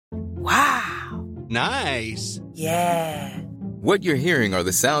Nice. Yeah. What you're hearing are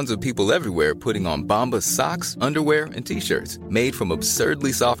the sounds of people everywhere putting on Bombas socks, underwear, and T-shirts made from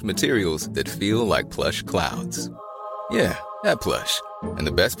absurdly soft materials that feel like plush clouds. Yeah, that plush. And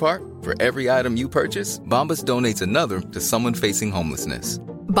the best part? For every item you purchase, Bombas donates another to someone facing homelessness.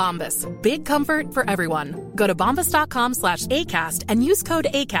 Bombas. Big comfort for everyone. Go to bombas.com/ACAST and use code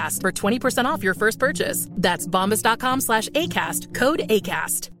ACAST for 20% off your first purchase. That's bombas.com/ACAST. Code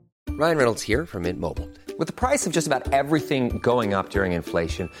ACAST. Ryan Reynolds here from Mint Mobile. With the price of just about everything going up during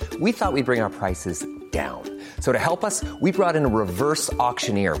inflation, we thought we'd bring our prices down. So to help us, we brought in a reverse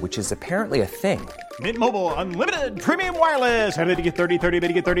auctioneer, which is apparently a thing. Mint Mobile Unlimited Premium Wireless. How to get 30, 30, bit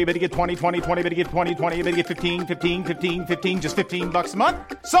to get 30, bit to get 20, 20, 20, bit to get 20, 20, bit to get 15, 15, 15, 15, just $15 a month?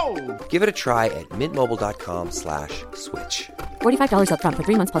 Sold! Give it a try at mintmobile.com/switch. $45 up front for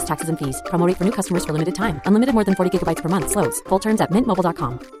 3 months plus taxes and fees. Promo rate for new customers for limited time. Unlimited more than 40 gigabytes per month. Slows full terms at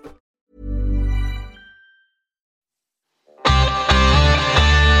mintmobile.com.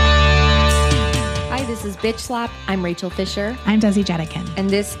 Hi, this is Bitch Slap. I'm Rachel Fisher. I'm Desi Jetikin. And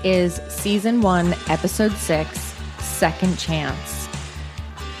this is Season 1, Episode 6, Second Chance.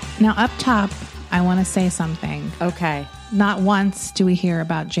 Now, up top, I want to say something. Okay. Not once do we hear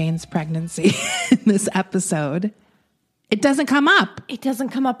about Jane's pregnancy in this episode. It doesn't come up. It doesn't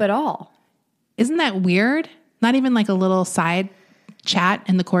come up at all. Isn't that weird? Not even like a little side chat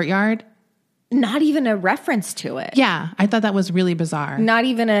in the courtyard? Not even a reference to it. Yeah, I thought that was really bizarre. Not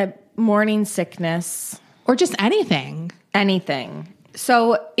even a morning sickness. Or just anything. Anything.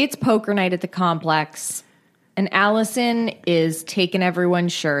 So it's poker night at the complex, and Allison is taking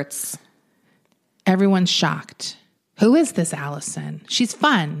everyone's shirts. Everyone's shocked. Who is this Allison? She's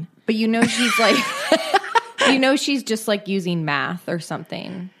fun. But you know she's like, you know she's just like using math or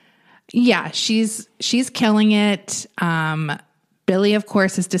something. Yeah, she's killing it. Billy, of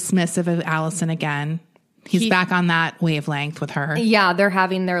course, is dismissive of Allison again. He's back on that wavelength with her. Yeah, they're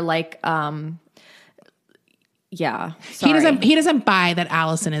having their like, yeah. Sorry. He doesn't buy that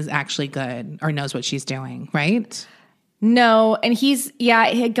Allison is actually good or knows what she's doing, right? No, and he's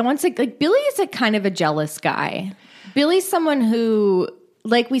once like Billy is a kind of a jealous guy. Billy's someone who,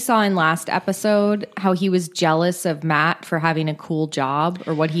 like we saw in last episode, how he was jealous of Matt for having a cool job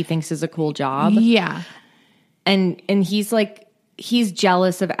or what he thinks is a cool job. Yeah, and he's like. He's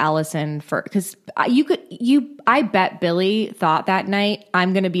jealous of Allison because I bet Billy thought that night,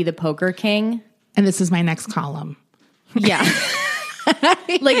 I'm going to be the poker king. And this is my next column. Yeah.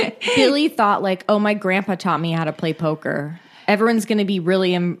 Like Billy thought like, oh, my grandpa taught me how to play poker. Everyone's going to be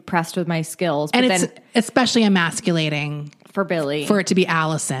really impressed with my skills. But and it's especially emasculating for Billy. For it to be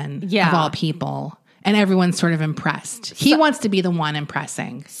Allison of all people. And everyone's sort of impressed. He wants to be the one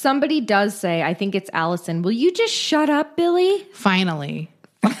impressing. Somebody does say, I think it's Allison, will you just shut up, Billy? Finally.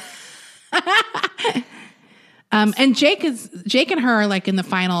 And Jake and her are like in the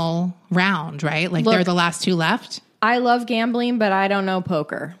final round, right? Like they're the last two left. I love gambling, but I don't know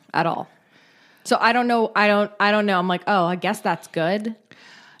poker at all. So I don't know. I don't know. I'm like, oh, I guess that's good.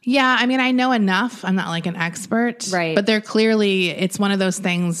 Yeah. I mean, I know enough. I'm not like an expert. Right. But it's one of those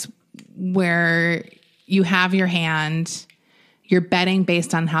things where you have your hand, you're betting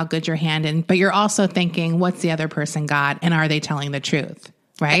based on how good your hand is, but you're also thinking, what's the other person got? And are they telling the truth?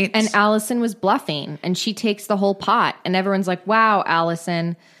 Right. And Allison was bluffing and she takes the whole pot and everyone's like, wow,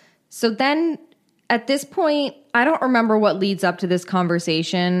 Allison. So then at this point, I don't remember what leads up to this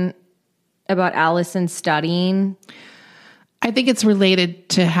conversation about Allison studying. I think it's related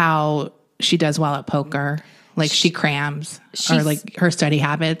to how she does well at poker. Like she crams or like her study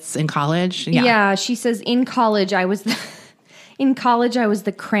habits in college. Yeah. She says in college, I was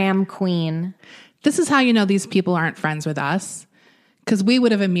the cram queen. This is how you know these people aren't friends with us. Because we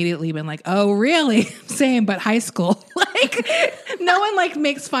would have immediately been like, oh, really? Same, but high school. Like no one like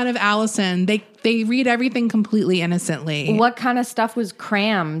makes fun of Allison. They read everything completely innocently. What kind of stuff was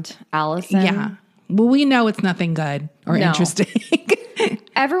crammed, Allison? Yeah. Well, we know it's nothing good or interesting.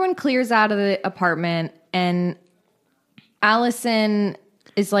 Everyone clears out of the apartment and Allison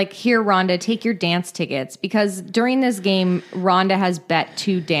is like, here, Rhonda, take your dance tickets. Because during this game, Rhonda has bet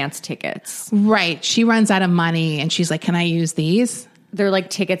 2 dance tickets. Right. She runs out of money and she's like, can I use these? They're like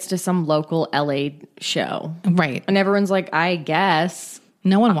tickets to some local LA show. Right. And everyone's like, I guess.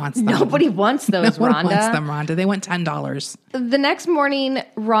 No one wants them. Nobody wants those, no Rhonda. one wants them, Rhonda. They want $10. The next morning,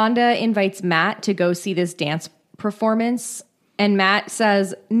 Rhonda invites Matt to go see this dance performance. And Matt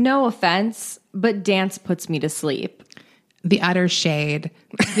says, no offense, but dance puts me to sleep. The utter shade.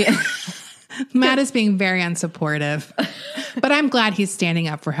 Matt is being very unsupportive. But I'm glad he's standing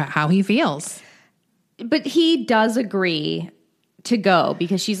up for how he feels. But he does agree to go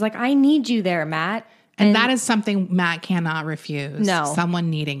because she's like, I need you there, Matt. And that is something Matt cannot refuse. No. Someone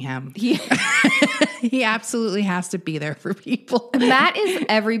needing him. He absolutely has to be there for people. Matt is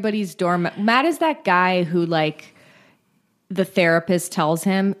everybody's doormat. Matt is that guy who, like, the therapist tells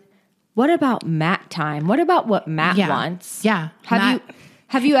him, what about Matt time? What about what Matt wants? Yeah.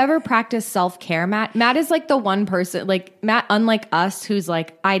 Have you ever practiced self-care, Matt? Matt is like the one person, like Matt, unlike us, who's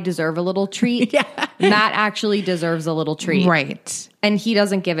like, I deserve a little treat. Yeah. Matt actually deserves a little treat. Right. And he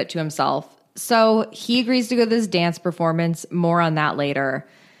doesn't give it to himself. So he agrees to go to this dance performance. More on that later.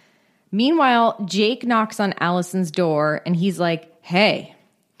 Meanwhile, Jake knocks on Allison's door and he's like, hey,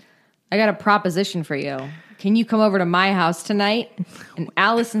 I got a proposition for you. Can you come over to my house tonight? And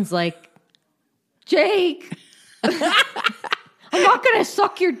Allison's like, Jake, I'm not going to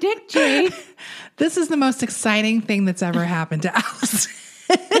suck your dick, Jake. This is the most exciting thing that's ever happened to Allison.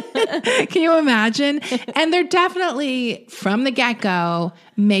 Can you imagine? And they're definitely, from the get-go,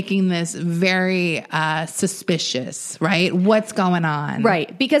 making this very suspicious, right? What's going on?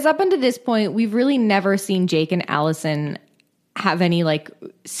 Right. Because up until this point, we've really never seen Jake and Allison have any, like,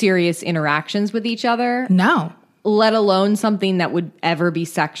 serious interactions with each other. No. Let alone something that would ever be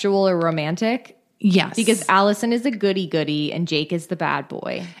sexual or romantic. Yes. Because Allison is a goody-goody and Jake is the bad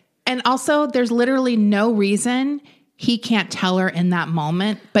boy. And also, there's literally no reason he can't tell her in that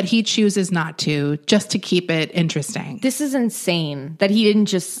moment, but he chooses not to, just to keep it interesting. This is insane that he didn't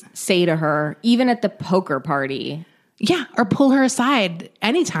just say to her, even at the poker party. Yeah, or pull her aside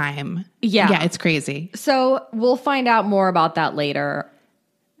anytime. Yeah, it's crazy. So we'll find out more about that later.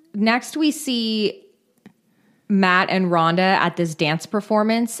 Next, we see Matt and Rhonda at this dance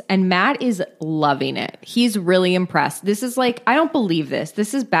performance, and Matt is loving it. He's really impressed. This is like, I don't believe this.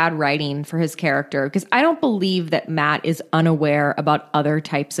 This is bad writing for his character because I don't believe that Matt is unaware about other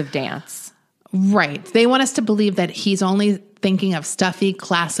types of dance. Right. They want us to believe that he's only thinking of stuffy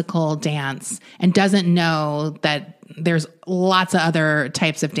classical dance and doesn't know that there's lots of other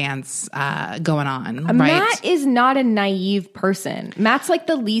types of dance going on, right? Matt is not a naive person. Matt's like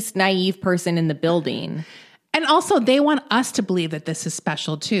the least naive person in the building. And also, they want us to believe that this is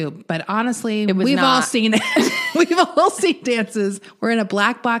special too. But honestly, we've not. all seen it. We've all seen dances. We're in a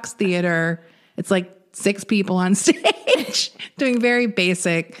black box theater. It's like 6 people on stage doing very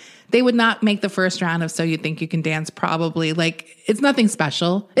basic. They would not make the first round of So You Think You Can Dance, probably. Like, it's nothing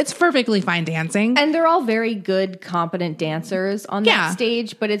special. It's perfectly fine dancing. And they're all very good, competent dancers on that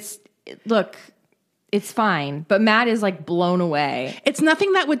stage. But it's fine. But Matt is like blown away. It's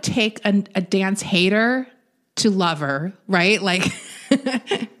nothing that would take a dance hater to love her, right? Like,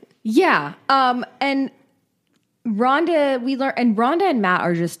 yeah. And Rhonda and Matt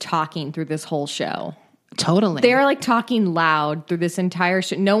are just talking through this whole show. Totally. They're like talking loud through this entire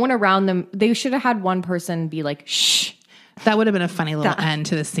show. No one around them. They should have had one person be like, shh. That would have been a funny little end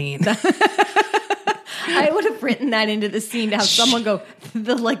to the scene. I would have written that into the scene to have someone go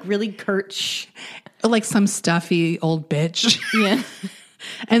the like really curt shh. Like some stuffy old bitch. Yeah.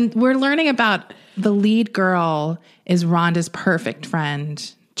 And we're learning about the lead girl is Rhonda's perfect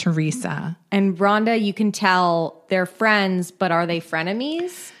friend, Teresa. And Rhonda, you can tell they're friends, but are they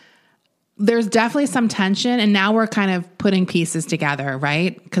frenemies? There's definitely some tension, and now we're kind of putting pieces together,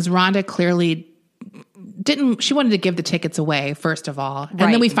 right? Because Rhonda clearly she wanted to give the tickets away, first of all. And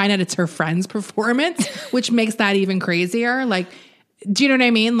then we find out it's her friend's performance, which makes that even crazier. Like, do you know what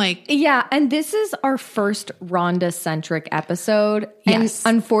I mean? Like, yeah, and this is our first Rhonda-centric episode. Yes.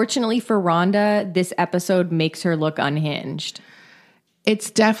 And unfortunately for Rhonda, this episode makes her look unhinged.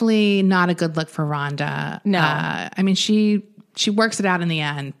 It's definitely not a good look for Rhonda. No. I mean, she works it out in the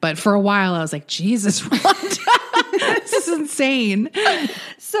end. But for a while, I was like, Jesus, Rhonda, this is insane.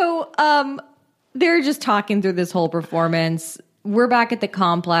 So they're just talking through this whole performance. We're back at the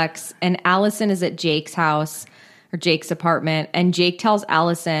complex, and Allison is at Jake's house. Or Jake's apartment, and Jake tells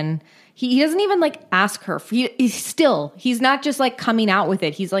Allison, he doesn't even like ask her. He's not just like coming out with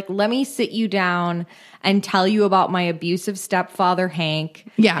it. He's like, let me sit you down and tell you about my abusive stepfather,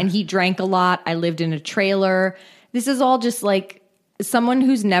 Hank. Yeah. And he drank a lot. I lived in a trailer. This is all just like someone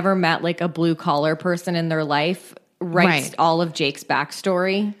who's never met like a blue collar person in their life writes all of Jake's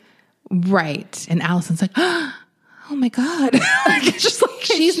backstory. Right. And Allison's like, oh my God. Just like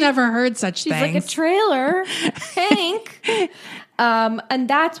she's never heard such things. She's like, a trailer, Hank. And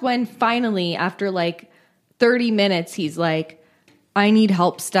that's when finally, after like 30 minutes, he's like, I need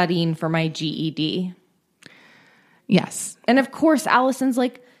help studying for my GED. Yes. And of course, Allison's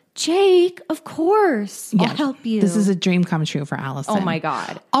like, Jake, of course. I'll help you. This is a dream come true for Allison. Oh my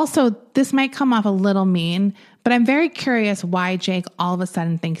God. Also, this might come off a little mean, but I'm very curious why Jake all of a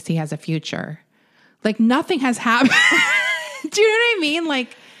sudden thinks he has a future. Like, nothing has happened. Do you know what I mean?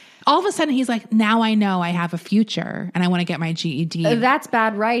 Like, all of a sudden he's like, now I know I have a future and I want to get my GED. That's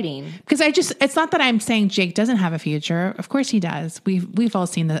bad writing. Because it's not that I'm saying Jake doesn't have a future. Of course he does. We've all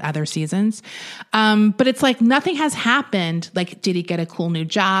seen the other seasons. But it's like nothing has happened. Like, did he get a cool new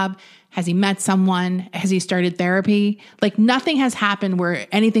job? Has he met someone? Has he started therapy? Like, nothing has happened where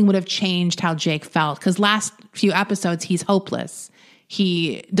anything would have changed how Jake felt. Because last few episodes, he's hopeless.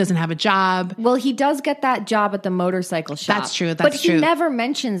 He doesn't have a job. Well, he does get that job at the motorcycle shop. That's true. But he never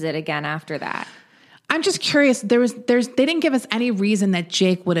mentions it again after that. I'm just curious. They didn't give us any reason that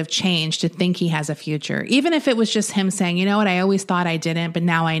Jake would have changed to think he has a future. Even if it was just him saying, you know what, I always thought I didn't, but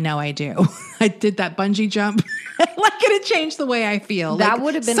now I know I do. I did that bungee jump. Like, it changed the way I feel. That like,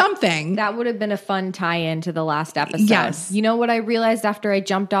 would have been something. That would have been a fun tie-in to the last episode. Yes. You know what I realized after I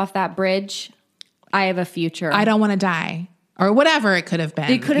jumped off that bridge? I have a future. I don't want to die. Or whatever it could have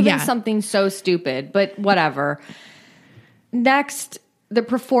been. It could have been something so stupid, but whatever. Next, the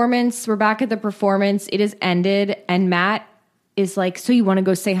performance. We're back at the performance. It has ended, and Matt is like, so you want to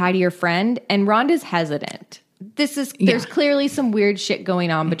go say hi to your friend? And Rhonda's hesitant. There's clearly some weird shit going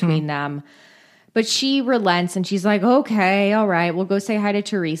on between them. But she relents, and she's like, okay, all right, we'll go say hi to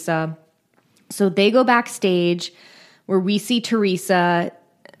Teresa. So they go backstage where we see Teresa,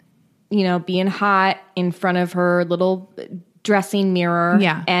 you know, being hot in front of her little dressing mirror.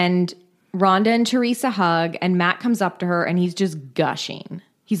 Yeah. And Rhonda and Teresa hug, and Matt comes up to her and he's just gushing.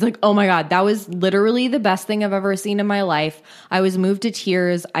 He's like, oh my God, that was literally the best thing I've ever seen in my life. I was moved to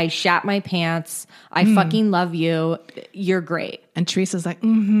tears. I shat my pants. I fucking love you. You're great. And Teresa's like,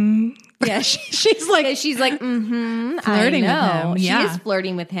 mm-hmm. Yeah. she's like, mm-hmm. Flirting with him. Yeah. She is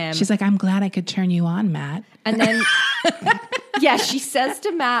flirting with him. She's like, I'm glad I could turn you on, Matt. And then, yeah, she says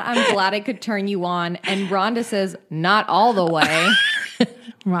to Matt, I'm glad I could turn you on. And Rhonda says, not all the way.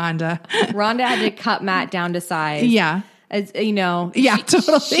 Rhonda had to cut Matt down to size. Yeah. As you know. Yeah,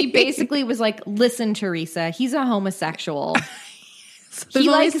 totally. She basically was like, listen, Teresa, he's a homosexual. There's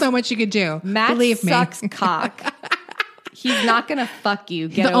only so much you could do. Matt Believe me. sucks cock. He's not going to fuck you.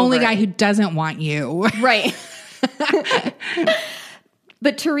 Get the only over guy it. who doesn't want you. Right.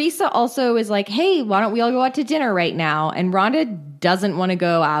 But Teresa also is like, hey, why don't we all go out to dinner right now? And Rhonda doesn't want to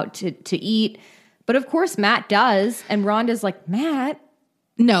go out to eat. But of course, Matt does. And Rhonda's like, Matt.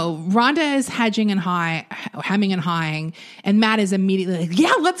 No, Rhonda is hemming and hawing. And Matt is immediately like,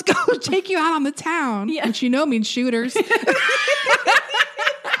 yeah, let's go take you out on the town. Yeah. Which you know means shooters.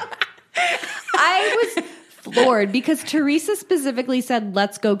 I was floored because Teresa specifically said,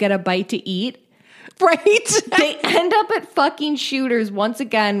 let's go get a bite to eat. Right? They end up at fucking Shooters once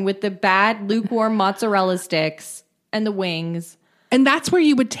again with the bad lukewarm mozzarella sticks and the wings. And that's where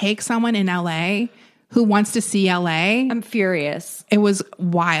you would take someone in LA who wants to see LA. I'm furious. It was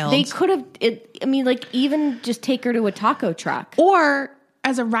wild. They could have, even just take her to a taco truck. Or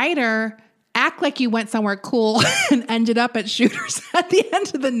as a writer, act like you went somewhere cool and ended up at Shooters at the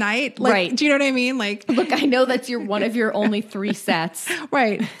end of the night. Like, right. Do you know what I mean? Like, look, I know that's one of your only 3 sets.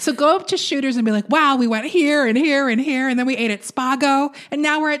 Right. So go up to Shooters and be like, wow, we went here and here and here. And then we ate at Spago. And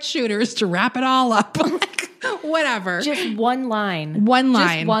now we're at Shooters to wrap it all up. Like, whatever. Just one line.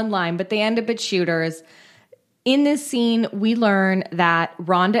 Just one line. But they end up at Shooters. In this scene, we learn that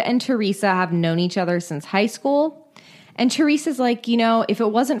Rhonda and Teresa have known each other since high school. And Teresa's like, if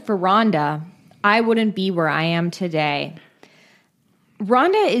it wasn't for Rhonda, I wouldn't be where I am today.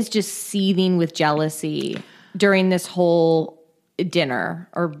 Rhonda is just seething with jealousy during this whole dinner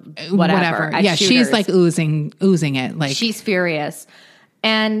or whatever. Yeah, Shooters. She's like oozing it. Like, she's furious.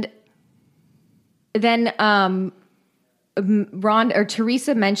 And then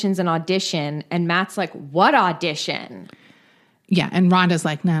Teresa mentions an audition, and Matt's like, what audition? Yeah, and Rhonda's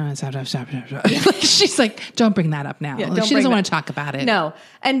like, no, stop. She's like, don't bring that up now. Yeah, she doesn't want to talk about it. No.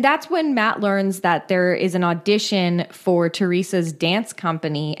 And that's when Matt learns that there is an audition for Teresa's dance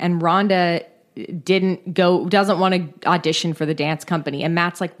company, and Rhonda doesn't want to audition for the dance company. And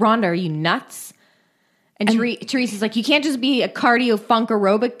Matt's like, Rhonda, are you nuts? And Teresa's like, you can't just be a cardio funk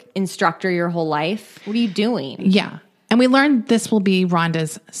aerobic instructor your whole life. What are you doing? Yeah. And we learned this will be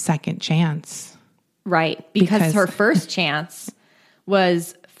Rhonda's second chance. Right. Because her first chance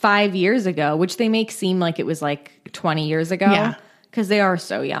was 5 years ago, which they make seem like it was like 20 years ago. Yeah. Because they are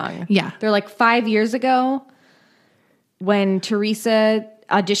so young. Yeah. They're like 5 years ago when Teresa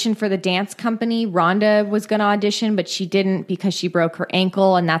auditioned for the dance company. Rhonda was going to audition, but she didn't because she broke her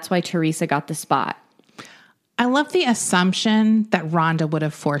ankle. And that's why Teresa got the spot. I love the assumption that Rhonda would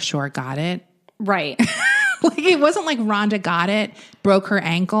have for sure got it. Right. Like, it wasn't like Rhonda got it, broke her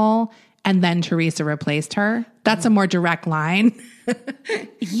ankle, and then Teresa replaced her. That's a more direct line.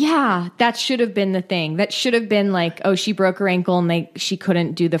 Yeah, that should have been the thing. That should have been like, oh, she broke her ankle and she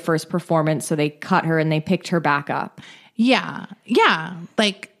couldn't do the first performance, so they cut her and they picked her back up. Yeah.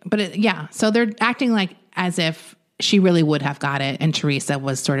 So they're acting like as if she really would have got it and Teresa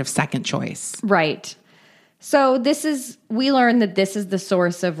was sort of second choice. Right. So we learned that this is the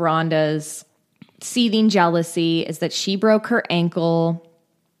source of Rhonda's seething jealousy, is that she broke her ankle.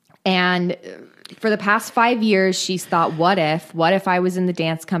 And for the past 5 years, she's thought, what if I was in the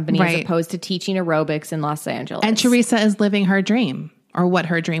dance company as opposed to teaching aerobics in Los Angeles? And Teresa is living her dream, or what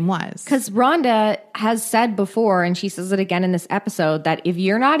her dream was. Because Rhonda has said before, and she says it again in this episode, that if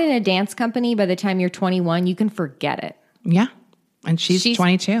you're not in a dance company by the time you're 21, you can forget it. Yeah. And she's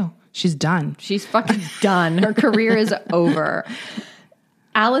 22. She's done. She's fucking done. Her career is over.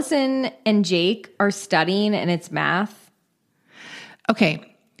 Allison and Jake are studying, and it's math.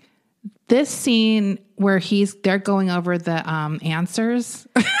 Okay. This scene where they're going over the answers.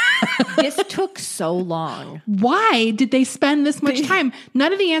 This took so long. Why did they spend this much time?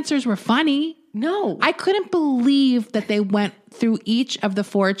 None of the answers were funny. No. I couldn't believe that they went through each of the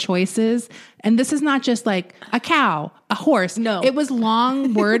 4 choices. And this is not just like a cow, a horse. No. It was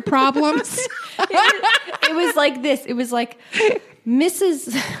long word problems. It was like this. It was like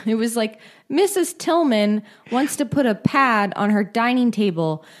Mrs. Tillman wants to put a pad on her dining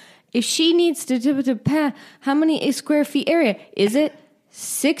table. If she needs to pad, how many square feet area? Is it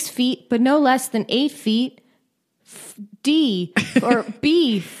 6 feet, but no less than 8 feet? D or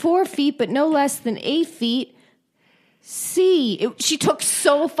B, 4 feet, but no less than 8 feet. C. She took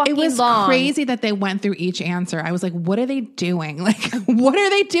so fucking long. It was crazy that they went through each answer. I was like, what are they doing? Like, what are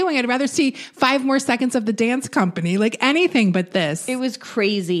they doing? I'd rather see 5 more seconds of the dance company, like anything but this. It was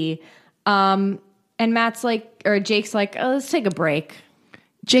crazy. And Jake's like, oh, let's take a break.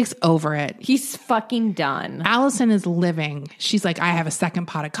 Jake's over it. He's fucking done. Allison is living. She's like, I have a second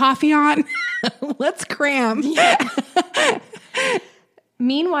pot of coffee on. Let's cram. Yeah.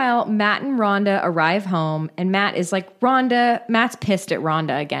 Meanwhile, Matt and Rhonda arrive home, and Matt is like, Matt's pissed at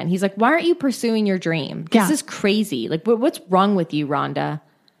Rhonda again. He's like, why aren't you pursuing your dream? This is crazy. Like, what's wrong with you, Rhonda?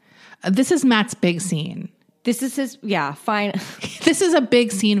 This is Matt's big scene. This is his, fine. This is a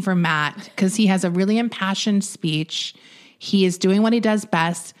big scene for Matt because he has a really impassioned speech. He is doing what he does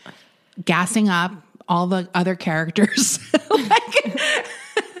best, gassing up all the other characters.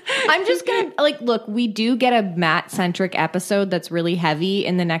 I'm just going to, look, we do get a Matt-centric episode that's really heavy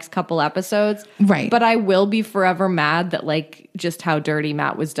in the next couple episodes. Right. But I will be forever mad that, just how dirty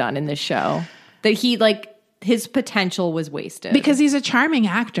Matt was done in this show. That he, his potential was wasted. Because he's a charming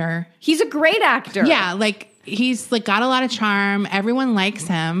actor. He's a great actor. Yeah, he's got a lot of charm. Everyone likes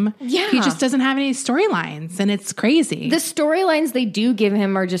him. Yeah. He just doesn't have any storylines, and it's crazy. The storylines they do give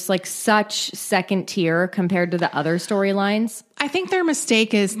him are just such second tier compared to the other storylines. I think their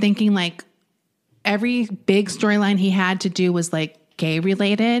mistake is thinking every big storyline he had to do was gay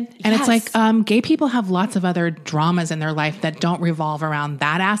related. And it's gay people have lots of other dramas in their life that don't revolve around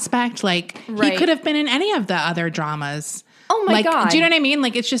that aspect. He could have been in any of the other dramas. Oh my God. Do you know what I mean?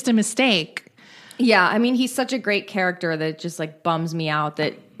 It's just a mistake. Yeah, I mean, he's such a great character that just bums me out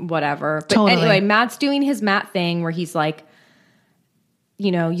that whatever. But totally. Anyway, Matt's doing his Matt thing where he's like,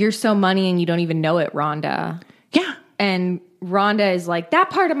 you're so money and you don't even know it, Rhonda. Yeah. And Rhonda is like, that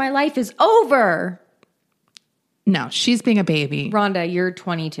part of my life is over. No, she's being a baby. Rhonda, you're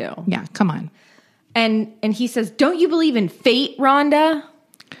 22. Yeah, come on. And he says, don't you believe in fate, Rhonda?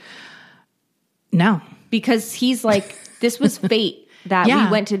 No. Because he's like, this was fate. That we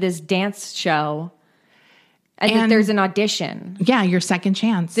went to this dance show and that there's an audition. Yeah, your second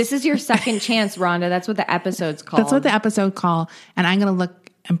chance. This is your second chance, Rhonda. That's what the episode's called. That's what the episode called. And I'm going to look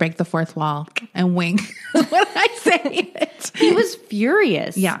and break the fourth wall and wink when I say it. He was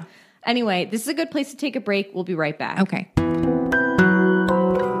furious. Yeah. Anyway, this is a good place to take a break. We'll be right back. Okay.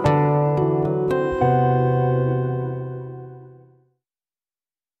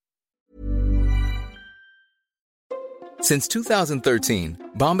 Since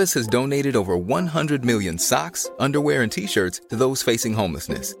 2013, Bombas has donated over 100 million socks, underwear, and T-shirts to those facing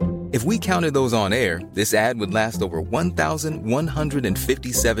homelessness. If we counted those on air, this ad would last over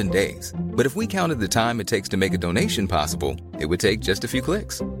 1,157 days. But if we counted the time it takes to make a donation possible, it would take just a few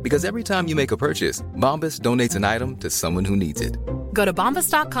clicks. Because every time you make a purchase, Bombas donates an item to someone who needs it. Go to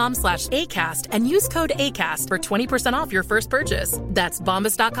bombas.com/ACAST and use code ACAST for 20% off your first purchase. That's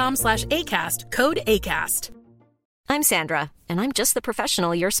bombas.com/ACAST, code ACAST. I'm Sandra, and I'm just the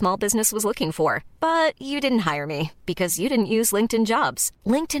professional your small business was looking for. But you didn't hire me because you didn't use LinkedIn Jobs.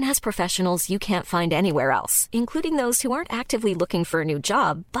 LinkedIn has professionals you can't find anywhere else, including those who aren't actively looking for a new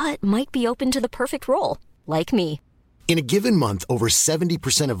job, but might be open to the perfect role, like me. In a given month, over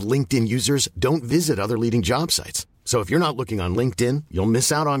 70% of LinkedIn users don't visit other leading job sites. So if you're not looking on LinkedIn, you'll miss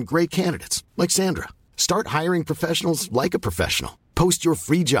out on great candidates like Sandra. Start hiring professionals like a professional. Post your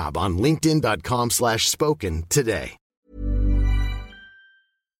free job on linkedin.com/spoken today.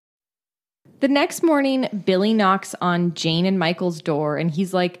 The next morning, Billy knocks on Jane and Michael's door, and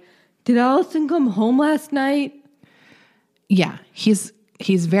he's like, "Did Allison come home last night?" Yeah, he's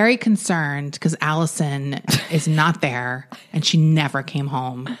very concerned because Allison is not there and she never came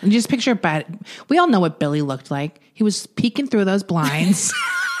home. And just picture, but we all know what Billy looked like. He was peeking through those blinds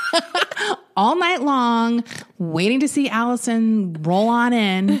all night long, waiting to see Allison roll on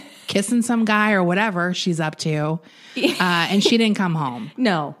in, kissing some guy or whatever she's up to. And she didn't come home.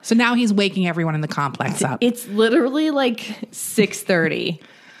 No. So now he's waking everyone in the complex up. It's literally like 6:30.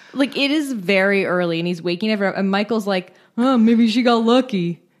 Like, it is very early, and he's waking everyone up. And Michael's like, "Oh, maybe she got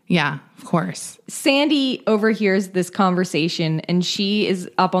lucky." Yeah, of course. Sandy overhears this conversation, and she is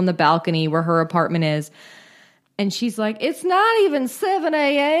up on the balcony where her apartment is. And she's like, "It's not even 7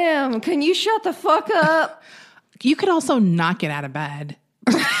 a.m. Can you shut the fuck up?" You could also not get out of bed.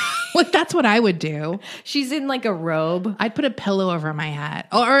 Like, that's what I would do. She's in like a robe. I'd put a pillow over my head.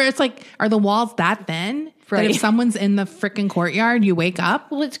 Or it's like, are the walls that thin? Right. That if someone's in the freaking courtyard, you wake up?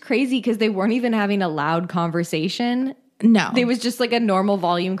 Well, it's crazy because they weren't even having a loud conversation. No. It was just like a normal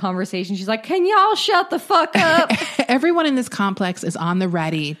volume conversation. She's like, "Can y'all shut the fuck up?" Everyone in this complex is on the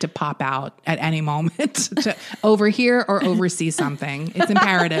ready to pop out at any moment to overhear or oversee something. It's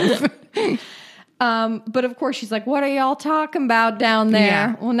imperative. But of course, she's like, "What are y'all talking about down there?"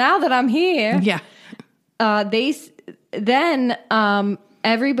 Yeah. Well, now that I'm here. Yeah.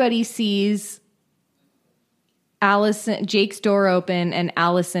 Everybody sees Jake's door open and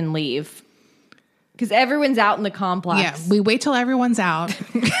Allison leave. Because everyone's out in the complex. Yeah, we wait till everyone's out.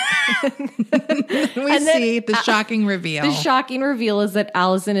 we see the shocking reveal. The shocking reveal is that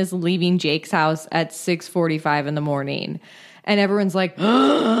Allison is leaving Jake's house at 6:45 in the morning. And everyone's like,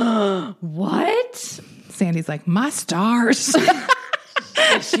 "What?" Sandy's like, "My stars."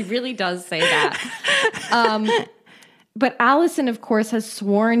 She really does say that. But Allison, of course, has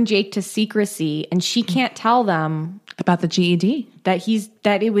sworn Jake to secrecy, and she can't tell them about the GED.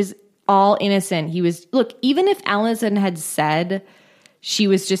 That it was all innocent. Even if Allison had said she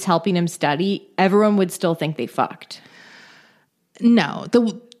was just helping him study, everyone would still think they fucked. No,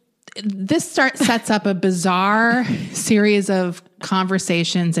 this sets up a bizarre series of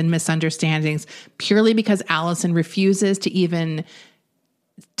conversations and misunderstandings purely because Allison refuses to even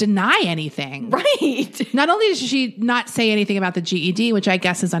deny anything. Right. Not only does she not say anything about the GED, which I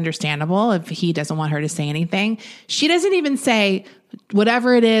guess is understandable if he doesn't want her to say anything, she doesn't even say,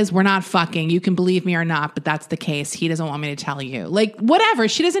 "Whatever it is, we're not fucking. You can believe me or not, but that's the case. He doesn't want me to tell you." Like, whatever.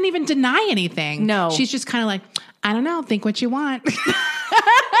 She doesn't even deny anything. No. She's just kind of like, "I don't know. Think what you want."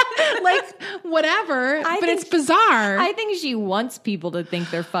 Like, whatever. But it's bizarre. I think she wants people to think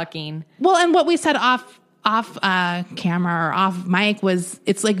they're fucking. Well, and what we said off camera or off mic was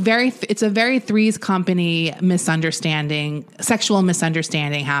it's a very Three's Company misunderstanding, sexual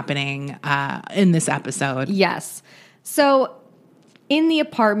misunderstanding happening in this episode. Yes. So in the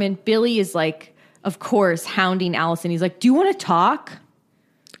apartment, Billy is like, of course, hounding Allison. He's like, "Do you want to talk?"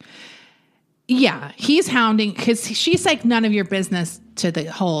 Yeah, he's hounding because she's like, "None of your business" to the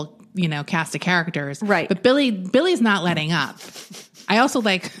whole, cast of characters. Right. But Billy's not letting up. I also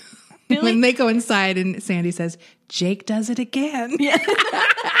like when they go inside and Sandy says, "Jake does it again." Yeah.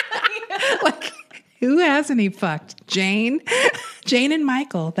 Like, who hasn't he fucked? Jane and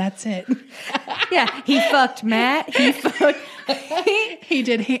Michael. That's it. Yeah. He fucked Matt. He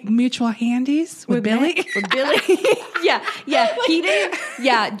did mutual handies with Billy. With Billy. Yeah. He didn't.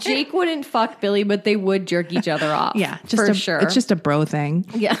 Yeah. Jake wouldn't fuck Billy, but they would jerk each other off. Yeah. For sure. It's just a bro thing.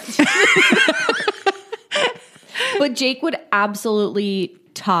 Yeah. But Jake would absolutely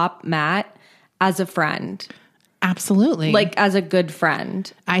top Matt as a friend. Absolutely. Like, as a good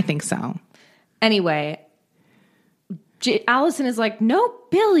friend. I think so. Anyway, Allison is like, "No,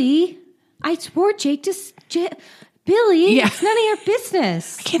 Billy. I swore Jake to... Billy, yeah. It's none of your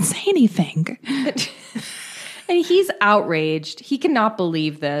business. I can't say anything." And he's outraged. He cannot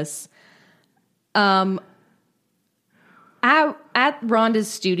believe this. At Rhonda's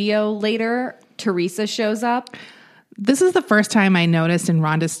studio later, Teresa shows up. This is the first time I noticed in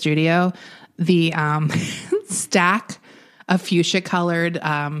Rhonda's studio the stack of fuchsia-colored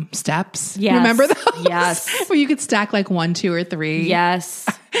steps. Yes. Remember those? Yes. Where you could stack like 1, 2, or 3. Yes.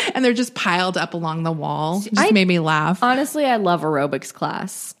 And they're just piled up along the wall. It just made me laugh. Honestly, I love aerobics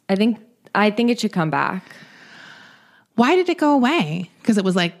class. I think it should come back. Why did it go away? Because it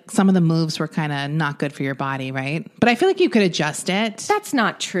was like some of the moves were kind of not good for your body, right? But I feel like you could adjust it. That's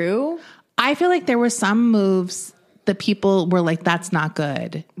not true. I feel like there were some moves that people were like, that's not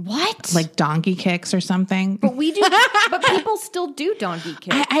good. What? Like donkey kicks or something. But we do, but people still do donkey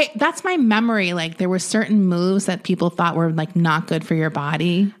kicks. That's my memory. Like there were certain moves that people thought were like not good for your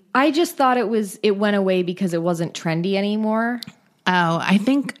body. I just thought it went away because it wasn't trendy anymore. Oh, I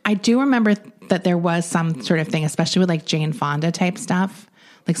think I do remember that there was some sort of thing, especially with like Jane Fonda type stuff.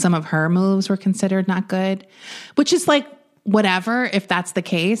 Like some of her moves were considered not good, which is like, whatever, if that's the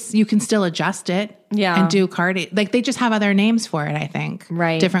case, you can still adjust it and do cardio. Like they just have other names for it, I think.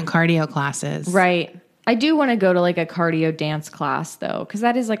 Right. Different cardio classes. Right. I do want to go to like a cardio dance class though, because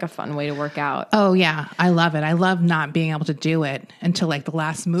that is like a fun way to work out. Oh yeah. I love it. I love not being able to do it until like the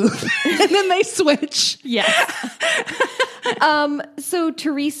last move and then they switch. Yes. So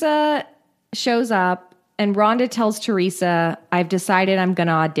Teresa shows up. And Rhonda tells Teresa, I've decided I'm going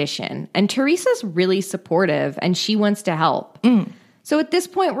to audition. And Teresa's really supportive and she wants to help. So at this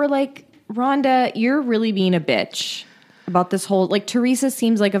point, we're like, Rhonda, you're really being a bitch about this whole, like Teresa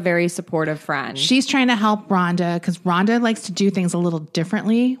seems like a very supportive friend. She's trying to help Rhonda because Rhonda likes to do things a little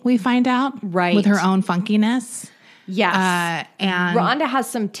differently, we find out. Right. With her own funkiness. Yes. And Rhonda has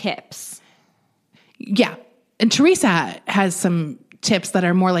some tips. Yeah. And Teresa has some tips that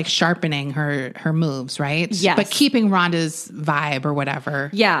are more like sharpening her moves, right? Yes. But keeping Rhonda's vibe or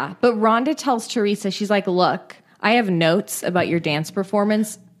whatever. Yeah. But Rhonda tells Teresa, she's like, look, I have notes about your dance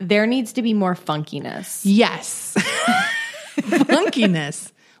performance. There needs to be more funkiness. Yes.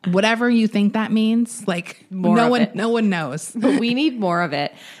 Funkiness. Whatever you think that means. Like no one knows. But we need more of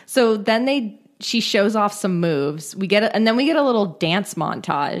it. So then she shows off some moves. And then we get a little dance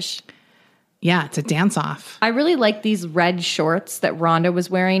montage. Yeah, it's a dance off. I really like these red shorts that Rhonda was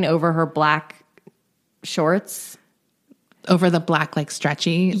wearing over her black shorts. Over the black, like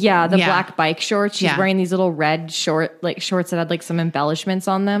stretchy? Yeah, the black bike shorts. She's Yeah. wearing these little red shorts that had like some embellishments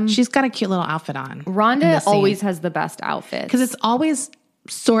on them. She's got a cute little outfit on. Rhonda always has the best outfits. Because it's always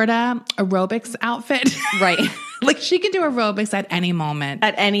sorta aerobics outfit. Right. Like she can do aerobics at any moment.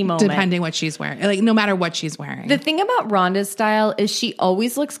 At any moment. Depending what she's wearing. Like no matter what she's wearing. The thing about Rhonda's style is she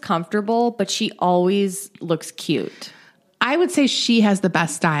always looks comfortable, but she always looks cute. I would say she has the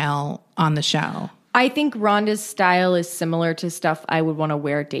best style on the show. I think Rhonda's style is similar to stuff I would want to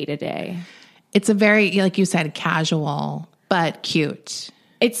wear day to day. It's a very, like you said, casual, but cute.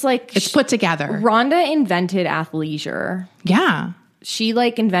 It's like... It's put together. Rhonda invented athleisure. Yeah. She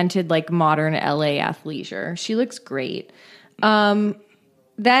like invented like modern LA athleisure. She looks great. Then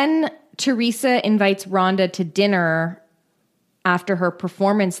Teresa invites Rhonda to dinner after her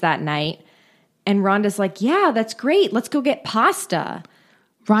performance that night. And Rhonda's like, yeah, that's great. Let's go get pasta.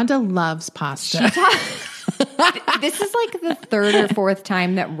 Rhonda loves pasta. This is like the third or fourth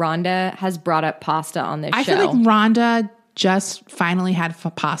time that Rhonda has brought up pasta on this show. I feel like Rhonda just finally had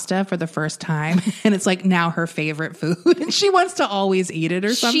pasta for the first time. And it's like now her favorite food. And she wants to always eat it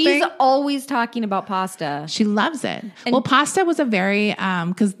or something. She's always talking about pasta. She loves it. Well, pasta was a very,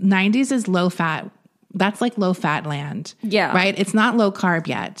 because 90s is low fat. That's like low fat land. Yeah. Right? It's not low carb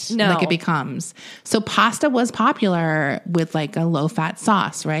yet. No. Like it becomes. So pasta was popular with like a low fat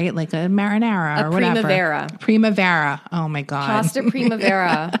sauce, right? Like a marinara or whatever. Primavera. Oh my God. Pasta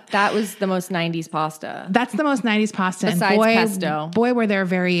primavera. That was the most 90s pasta. That's the most 90s pasta. Besides and pesto. Boy, were there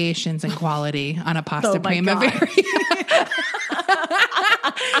variations in quality on a pasta primavera.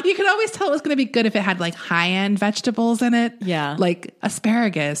 You could always tell it was going to be good if it had like high-end vegetables in it. Yeah. Like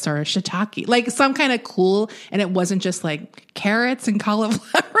asparagus or shiitake. Like some kind of cool, and it wasn't just like carrots and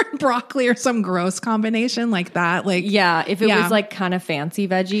cauliflower and broccoli or some gross combination like that. Like yeah, if it was like kind of fancy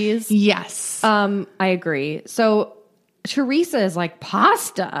veggies. Yes. I agree. So Teresa is like,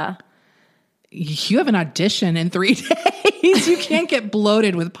 pasta? You have an audition in 3 days. You can't get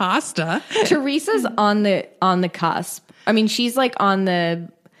bloated with pasta. Teresa's on the cusp. I mean, she's like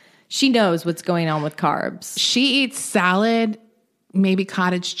she knows what's going on with carbs. She eats salad, maybe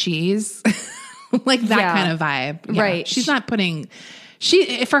cottage cheese, like that kind of vibe. Yeah. Right. She's not putting,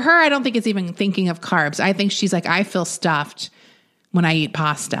 for her, I don't think it's even thinking of carbs. I think she's like, I feel stuffed when I eat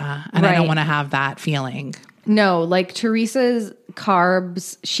pasta and I don't want to have that feeling. No, like Teresa's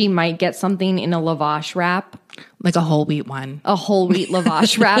carbs, she might get something in a lavash wrap. Like a whole wheat one. A whole wheat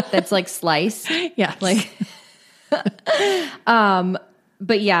lavash wrap that's like sliced. Yeah. Like,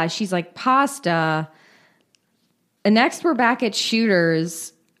 but yeah, she's like, pasta. And next we're back at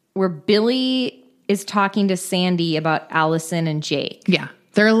Shooters where Billy is talking to Sandy about Allison and Jake. Yeah.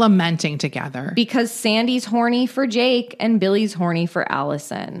 They're lamenting together. Because Sandy's horny for Jake and Billy's horny for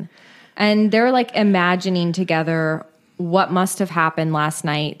Allison. And they're like imagining together what must have happened last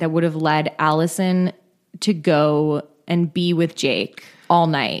night that would have led Allison to go and be with Jake all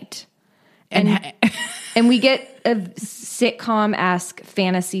night. And we get a sitcom-esque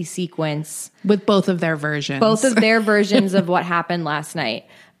fantasy sequence. With both of their versions. Both of their versions of what happened last night.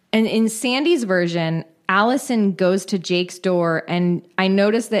 And in Sandy's version, Allison goes to Jake's door, and I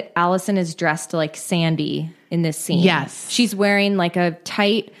noticed that Allison is dressed like Sandy in this scene. Yes. She's wearing like a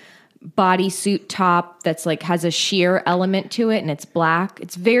tight bodysuit top that's like has a sheer element to it, and it's black.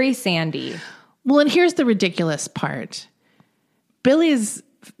 It's very Sandy. Well, and here's the ridiculous part. Billy's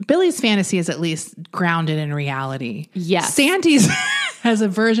fantasy is at least grounded in reality. Yes. Sandy's has a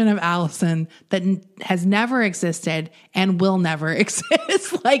version of Allison that has never existed and will never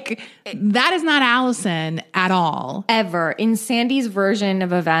exist. Like, that is not Allison at all. Ever. In Sandy's version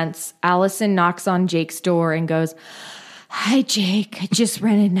of events, Allison knocks on Jake's door and goes, "Hi, Jake. I just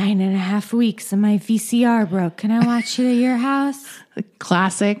rented 9.5 weeks and my VCR broke. Can I watch it at your house?"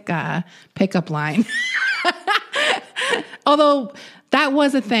 Classic pickup line. Although that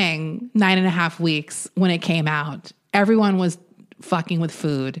was a thing, 9.5 weeks when it came out. Everyone was fucking with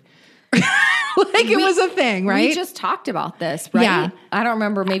food. It was a thing, right? We just talked about this, right? Yeah. I don't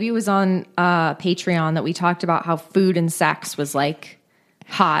remember. Maybe it was on Patreon that we talked about how food and sex was like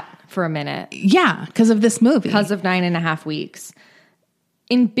hot for a minute. Yeah, because of this movie. Because of 9.5 weeks.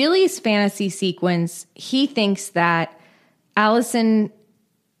 In Billy's fantasy sequence, he thinks that Allison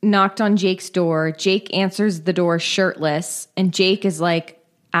knocked on Jake's door. Jake answers the door shirtless, and Jake is like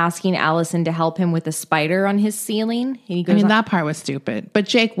asking Allison to help him with a spider on his ceiling. And he goes, that part was stupid, but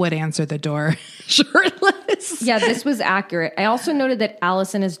Jake would answer the door shirtless. Yeah, this was accurate. I also noted that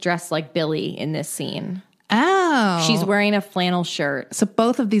Allison is dressed like Billy in this scene. Oh. She's wearing a flannel shirt. So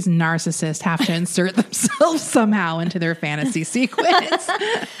both of these narcissists have to insert themselves somehow into their fantasy sequence.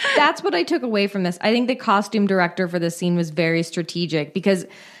 That's what I took away from this. I think the costume director for this scene was very strategic because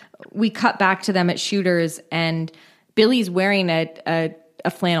we cut back to them at Shooters and Billy's wearing a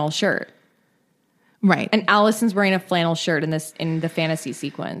flannel shirt. Right. And Allison's wearing a flannel shirt in the fantasy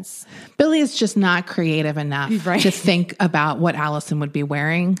sequence. Billy is just not creative enough to think about what Allison would be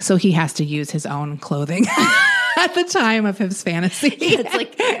wearing, so he has to use his own clothing at the time of his fantasy.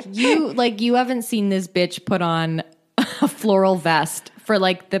 It's like you haven't seen this bitch put on a floral vest for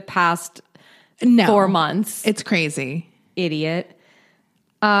like the past 4 months. It's crazy. Idiot.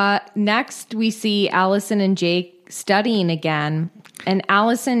 Next, we see Allison and Jake studying again. And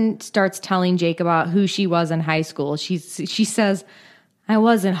Allison starts telling Jake about who she was in high school. She says, "I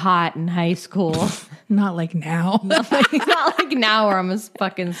wasn't hot in high school." Not like now. not like now where I'm a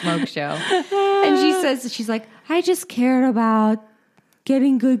fucking smoke show. And she says, she's like, "I just cared about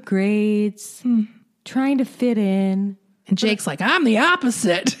getting good grades, trying to fit in." And Jake's like, "I'm the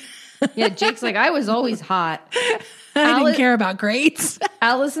opposite." Yeah, Jake's like, "I was always hot." I didn't care about grades.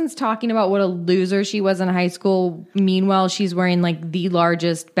 Allison's talking about what a loser she was in high school. Meanwhile, she's wearing like the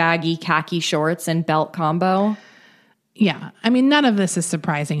largest baggy khaki shorts and belt combo. Yeah. I mean, none of this is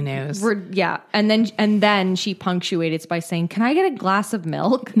surprising news. And then she punctuated by saying, "Can I get a glass of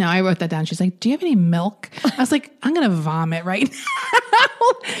milk?" No, I wrote that down. She's like, "Do you have any milk?" I was like, I'm going to vomit right now.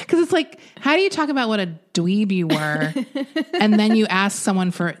 Because it's like, how do you talk about what a dweeb you were? And then you ask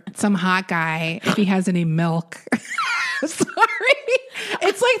someone for some hot guy if he has any milk. Sorry.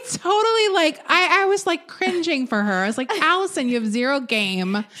 It's like totally like, I was like cringing for her. I was like, Allison, you have zero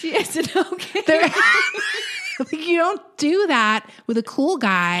game. She has no game. You don't do that with a cool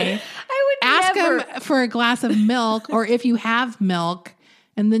guy. I would ask never him for a glass of milk, or if you have milk.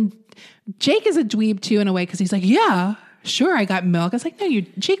 And then Jake is a dweeb too in a way because he's like, "Yeah, sure, I got milk." I was like, "No,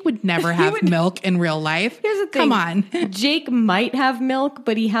 Jake would never have milk in real life." Here's the thing. Come on, Jake might have milk,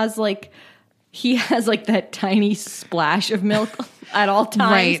 but he has like that tiny splash of milk at all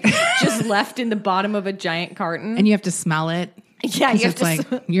times, right? Just left in the bottom of a giant carton, and you have to smell it. Yeah, you have it's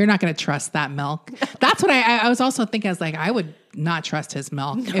like you're not going to trust that milk. That's what I was also thinking. I was like, I would not trust his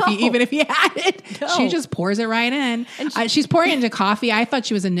milk even if he had it. No. She just pours it right in. And she's pouring it into coffee. I thought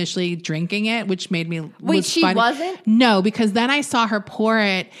she was initially drinking it, which made me wasn't? No, because then I saw her pour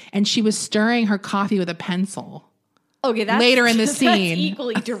it, and she was stirring her coffee with a pencil. Okay, that's later in the scene. That's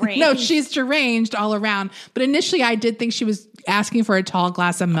equally deranged. No, she's deranged all around. But initially, I did think she was asking for a tall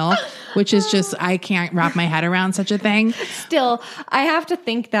glass of milk, which is just, I can't wrap my head around such a thing. Still, I have to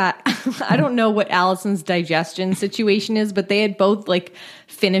think that, I don't know what Allison's digestion situation is, but they had both like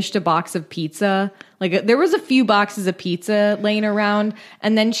finished a box of pizza. Like there was a few boxes of pizza laying around,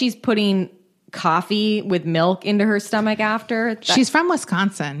 and then she's putting coffee with milk into her stomach after. She's from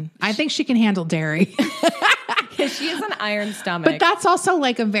Wisconsin. I think she can handle dairy. She has an iron stomach. But that's also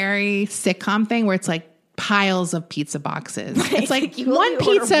like a very sitcom thing where it's like piles of pizza boxes. It's like You one only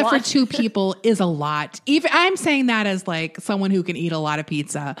order pizza for one. 2 people is a lot. Even I'm saying that as like someone who can eat a lot of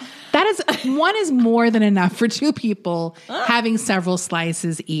pizza. That is one is more than enough for 2 people having several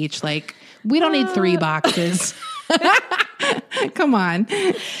slices each. Like we don't need 3 boxes. Come on.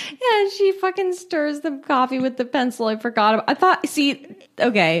 Yeah, she fucking stirs the coffee with the pencil. I forgot.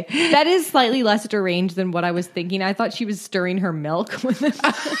 Okay, that is slightly less deranged than what I was thinking. I thought she was stirring her milk with it.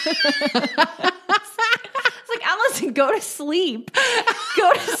 It's like, Allison, go to sleep.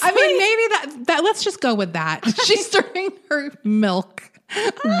 Go to sleep. I mean, maybe that let's just go with that. She's stirring her milk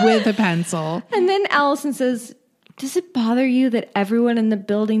with a pencil. And then Allison says, does it bother you that everyone in the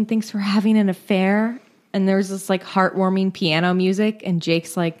building thinks we're having an affair? And there's this like heartwarming piano music. And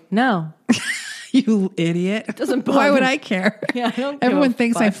Jake's like, no. You idiot. It doesn't bother Why would me. I care? Yeah, I don't give Everyone a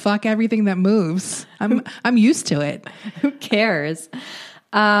thinks fuck. I fuck everything that moves. I'm used to it. Who cares?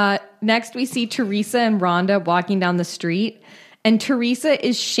 Next, we see Teresa and Rhonda walking down the street. And Teresa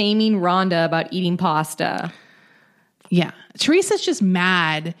is shaming Rhonda about eating pasta. Yeah. Teresa's just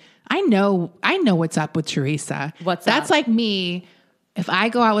mad. I know what's up with Teresa. That's up? like me. If I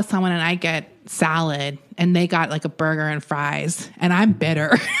go out with someone and I get salad and they got like a burger and fries and I'm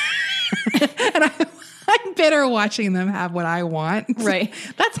bitter. And I'm bitter watching them have what I want. Right.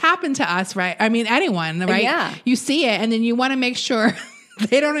 That's happened to us, right? I mean, anyone, right? Yeah. You see it and then you want to make sure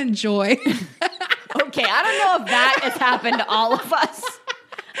they don't enjoy. Okay, I don't know if that has happened to all of us.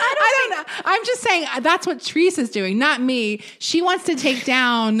 I don't know. I'm just saying that's what Teresa's doing, not me. She wants to take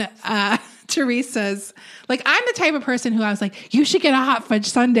down Teresa's. Like, I'm the type of person who I was like, you should get a hot fudge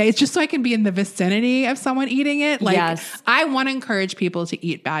sundae just so I can be in the vicinity of someone eating it. Like, Yes. I want to encourage people to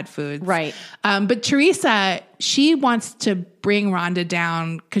eat bad foods. Right. But Teresa, she wants to bring Rhonda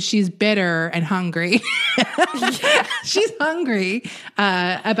down because she's bitter and hungry. She's hungry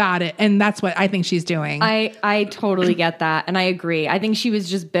about it. And that's what I think she's doing. I totally get that. And I agree. I think she was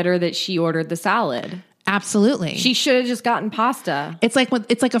just bitter that she ordered the salad. Absolutely. She should have just gotten pasta. It's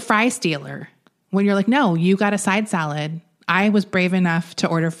like a fry stealer. When you're like, no, you got a side salad. I was brave enough to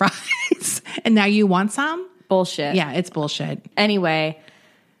order fries. And now you want some? Bullshit. Yeah, it's bullshit. Anyway,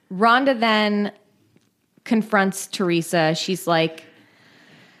 Rhonda then confronts Teresa. She's like,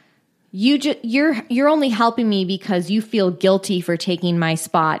 you're only helping me because you feel guilty for taking my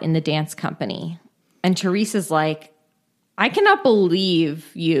spot in the dance company. And Teresa's like, I cannot believe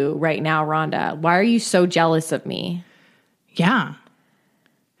you right now, Rhonda. Why are you so jealous of me? Yeah.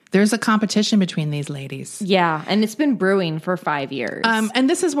 There's a competition between these ladies. Yeah, and it's been brewing for 5 years. And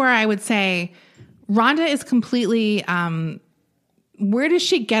this is where I would say Rhonda is completely, where does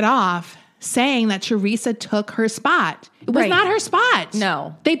she get off saying that Teresa took her spot? It was Right. not her spot.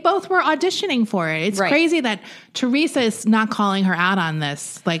 No. They both were auditioning for it. It's Right. crazy that Teresa is not calling her out on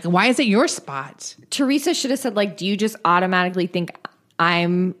this. Like, why is it your spot? Teresa should have said, like, do you just automatically think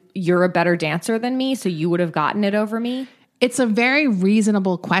you're a better dancer than me, so you would have gotten it over me? It's a very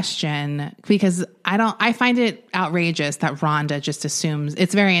reasonable question because I find it outrageous that Rhonda just assumes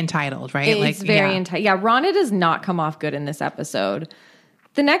it's very entitled, right? It's very entitled. Yeah, Rhonda does not come off good in this episode.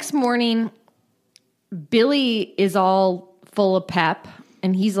 The next morning, Billy is all full of pep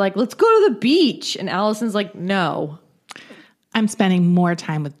and he's like, let's go to the beach. And Allison's like, no. I'm spending more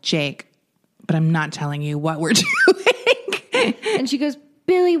time with Jake, but I'm not telling you what we're doing. And she goes,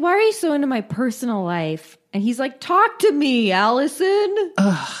 Billy, why are you so into my personal life? And he's like, talk to me, Allison.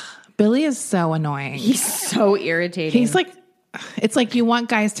 Billy is so annoying. He's so irritating. He's like, it's like you want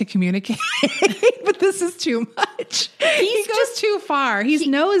guys to communicate, but this is too much. He goes too far. He's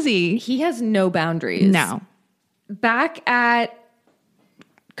nosy. He has no boundaries. No. Back at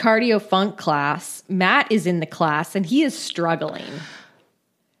cardio funk class, Matt is in the class and he is struggling.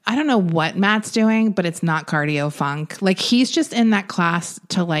 I don't know what Matt's doing, but it's not cardio funk. Like, he's just in that class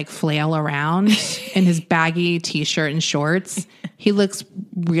to like flail around in his baggy t-shirt and shorts. He looks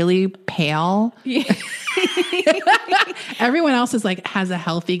really pale. Everyone else is like, has a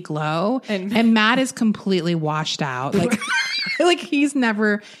healthy glow. And Matt is completely washed out. Like, like he's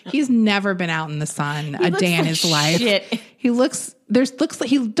never been out in the sun a day in his life. Shit. He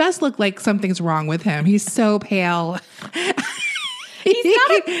does look like something's wrong with him. He's so pale.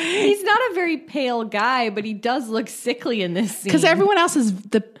 He's not a very pale guy, but he does look sickly in this scene. Because everyone else is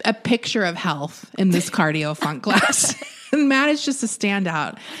a picture of health in this cardio funk class. And Matt is just a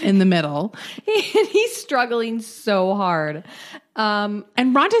standout in the middle. He's struggling so hard. And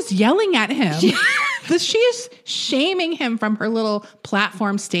Rhonda's yelling at him. She is shaming him from her little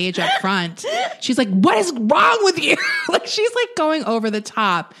platform stage up front. She's like, what is wrong with you? Like, she's like going over the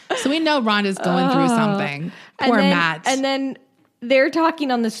top. So we know Rhonda's going through something. Poor Matt. And then they're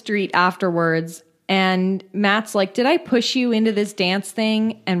talking on the street afterwards, And Matt's like, did I push you into this dance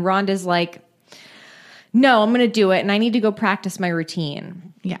thing? And Rhonda's like, no, I'm going to do it. And I need to go practice my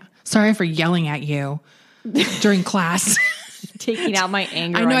routine. Yeah. Sorry for yelling at you during class. Taking out my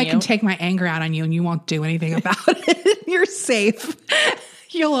anger I know on I you. can take my anger out on you and you won't do anything about it. You're safe.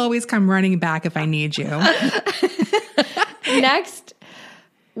 You'll always come running back if I need you. Next,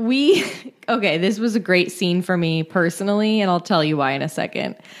 this was a great scene for me personally, and I'll tell you why in a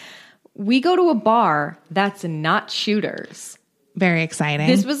second. We go to a bar that's not Shooters. Very exciting.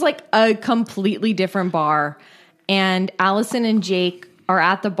 This was like a completely different bar, and Allison and Jake are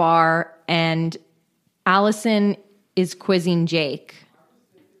at the bar, and Allison is quizzing Jake,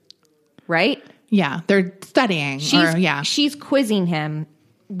 right? Yeah, they're studying. She's quizzing him.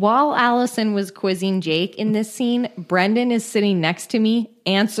 While Allison was quizzing Jake in this scene, Brendan is sitting next to me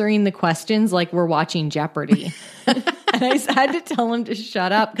answering the questions like we're watching Jeopardy. And I had to tell him to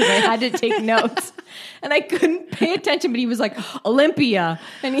shut up because I had to take notes. And I couldn't pay attention, but he was like, Olympia.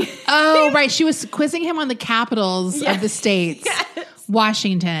 And right. She was quizzing him on the capitals of the states. Yes.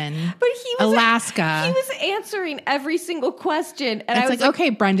 Washington, but he was Alaska. He was answering every single question. And it's like,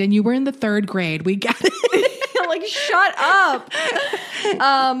 okay, Brendan, you were in the 3rd grade. We get it. Like, shut up.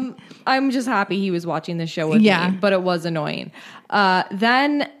 I'm just happy he was watching the show with me, but it was annoying.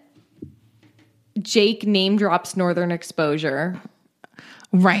 Then Jake name drops Northern Exposure.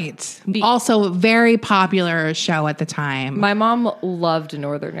 Right. Also very popular show at the time. My mom loved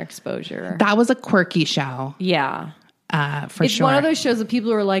Northern Exposure. That was a quirky show. Yeah. For it's sure. one of those shows that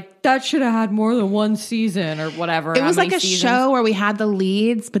people are like, that should have had more than one season or whatever. It was like a show where we had the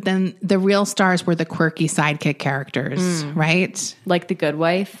leads, but then the real stars were the quirky sidekick characters, right? Like The Good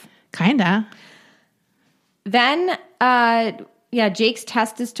Wife. Kinda. Then, Jake's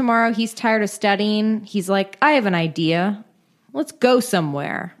test is tomorrow. He's tired of studying. He's like, I have an idea. Let's go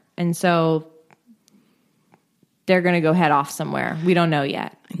somewhere. And so they're going to go head off somewhere. We don't know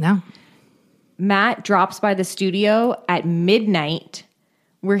yet. No. Matt drops by the studio at midnight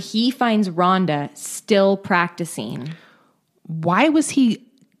where he finds Rhonda still practicing. Why was he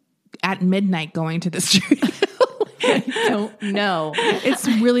at midnight going to the studio? I don't know. It's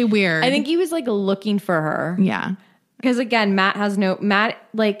really weird. I think he was like looking for her. Yeah. Because again, Matt's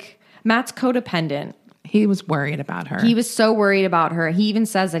codependent. He was worried about her. He was so worried about her. He even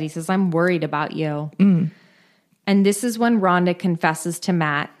says that. He says, I'm worried about you. Mm. And this is when Rhonda confesses to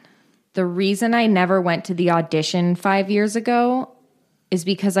Matt, the reason I never went to the audition 5 years ago is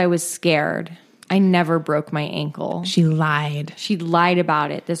because I was scared. I never broke my ankle. She lied. She lied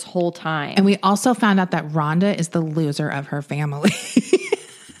about it this whole time. And we also found out that Rhonda is the loser of her family.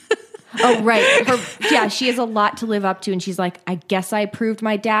 Oh, right. She has a lot to live up to. And she's like, I guess I proved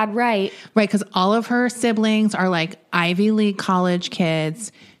my dad right. Right, because all of her siblings are like Ivy League college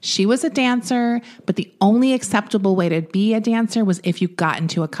kids. She was a dancer, but the only acceptable way to be a dancer was if you got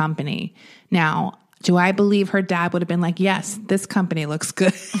into a company. Now, do I believe her dad would have been like, yes, this company looks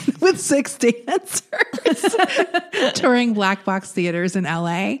good with 6 dancers touring black box theaters in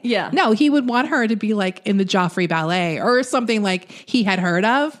LA? Yeah. No, he would want her to be like in the Joffrey Ballet or something like he had heard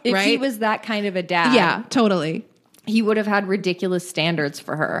of, if right? he was that kind of a dad. Yeah, totally. He would have had ridiculous standards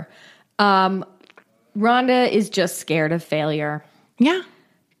for her. Rhonda is just scared of failure. Yeah.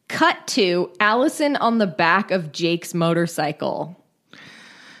 Cut to Allison on the back of Jake's motorcycle.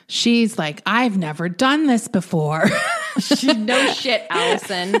 She's like, I've never done this before. No shit,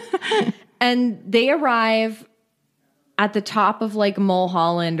 Allison. And they arrive at the top of like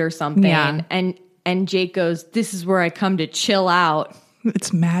Mulholland or something. Yeah. And Jake goes, this is where I come to chill out.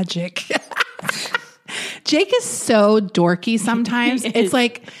 It's magic. Jake is so dorky sometimes. It's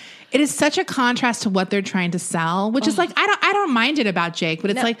like, it is such a contrast to what they're trying to sell, which is like, I don't mind it about Jake,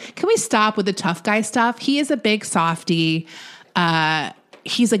 but it's like, can we stop with the tough guy stuff? He is a big softie.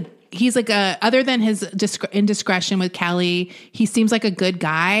 He's like other than his indiscretion with Kelly, he seems like a good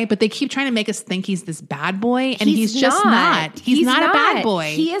guy, but they keep trying to make us think he's this bad boy, and he's just not. He's not a bad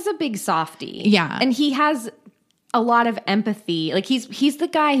boy. He is a big softie. Yeah. And he has a lot of empathy. Like he's the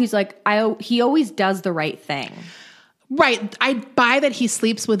guy who's like, he always does the right thing. Right. I buy that he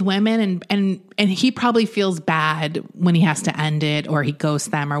sleeps with women and he probably feels bad when he has to end it or he ghosts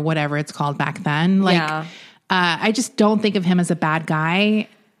them or whatever it's called back then. Like, yeah. I just don't think of him as a bad guy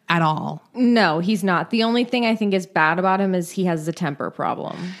at all. No, he's not. The only thing I think is bad about him is he has a temper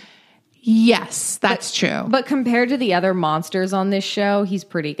problem. Yes, that's true. But compared to the other monsters on this show, he's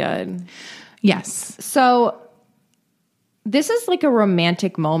pretty good. Yes. So this is like a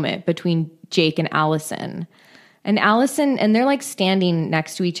romantic moment between Jake and Allison. And they're like standing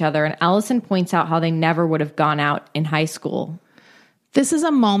next to each other. And Allison points out how they never would have gone out in high school. This is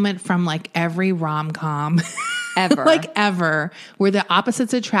a moment from like every rom-com Ever. ever, where the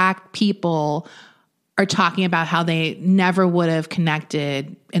opposites attract people are talking about how they never would have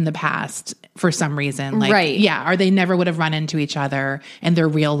connected in the past for some reason. Like, right. Yeah. Or they never would have run into each other in their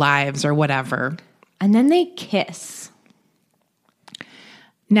real lives or whatever. And then they kiss.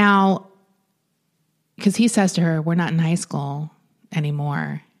 Now, because he says to her, we're not in high school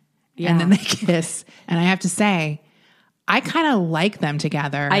anymore. Yeah. And then they kiss. And I have to say, I kind of like them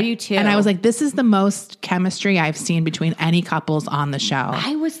together. I do too. And I was like, this is the most chemistry I've seen between any couples on the show.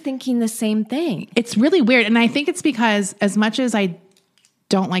 I was thinking the same thing. It's really weird. And I think it's because as much as I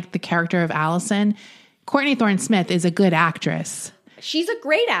don't like the character of Allison, Courtney Thorne-Smith is a good actress. She's a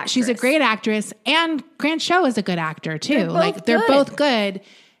great actress. She's a great actress. And Grant Show is a good actor too. They're both good.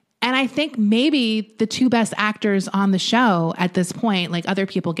 And I think maybe the two best actors on the show at this point, like other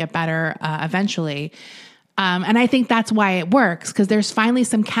people get better eventually. And I think that's why it works, because there's finally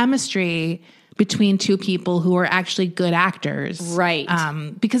some chemistry between two people who are actually good actors. Right.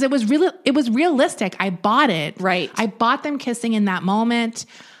 Because it was realistic. I bought it. Right. I bought them kissing in that moment.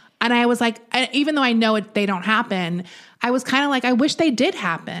 And I was like, even though I know they don't happen, I was kind of like, I wish they did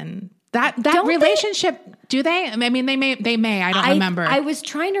happen. That Don't relationship, do they? I mean, they may. I don't remember. I was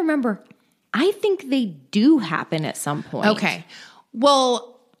trying to remember. I think they do happen at some point. Okay.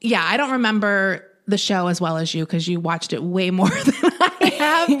 Well, yeah, I don't remember the show as well as you, because you watched it way more than I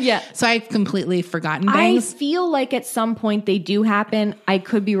have. Yeah. So I've completely forgotten I things. feel like at some point they do happen. I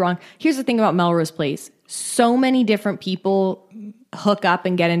could be wrong. Here's the thing about Melrose Place. So many different people hook up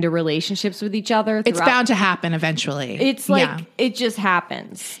and get into relationships with each other. It's bound to happen eventually. It's like, it just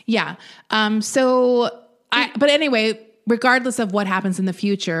happens. Yeah. But anyway, regardless of what happens in the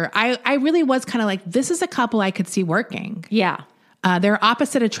future, I really was kind of like, this is a couple I could see working. Yeah. Their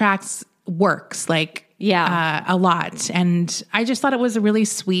opposite attracts works a lot. And I just thought it was a really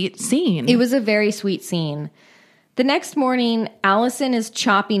sweet scene. It was a very sweet scene. The next morning, Allison is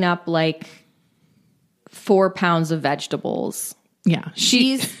chopping up like 4 pounds of vegetables. Yeah.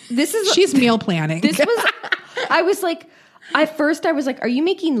 She's meal planning. I was like, at first I was like, are you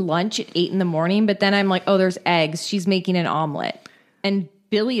making lunch at 8 a.m? But then I'm like, oh, there's eggs. She's making an omelet. And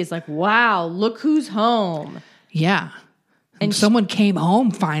Billy is like, wow, look who's home. Yeah. And someone came home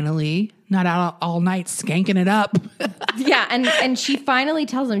finally, not out all night skanking it up. Yeah. And she finally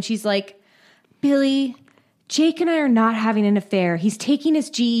tells him, she's like, Billy, Jake and I are not having an affair. He's taking his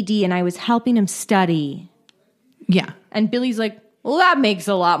GED and I was helping him study. Yeah. And Billy's like, well, that makes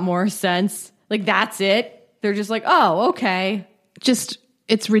a lot more sense. Like, that's it. They're just like, oh, okay. Just,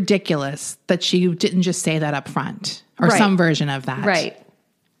 it's ridiculous that she didn't just say that up front or some version of that. Right.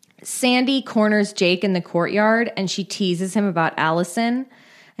 Sandy corners Jake in the courtyard and she teases him about Allison.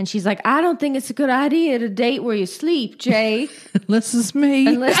 And she's like, I don't think it's a good idea to date where you sleep, Jake. Unless it's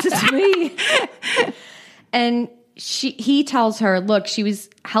me. And he tells her, look, she was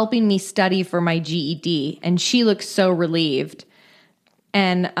helping me study for my GED. And she looks so relieved.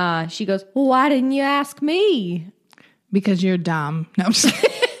 And she goes, well, why didn't you ask me? Because you're dumb. No, I'm just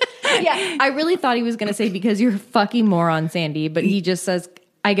kidding. Yeah, I really thought he was going to say, because you're a fucking moron, Sandy. But he just says,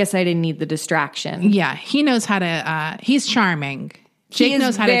 I guess I didn't need the distraction. Yeah, he knows how to, he's charming. Jake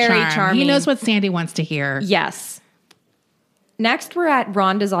knows how to charm. Charming. He knows what Sandy wants to hear. Yes. Next, we're at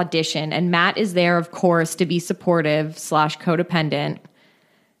Rhonda's audition, and Matt is there, of course, to be supportive / codependent.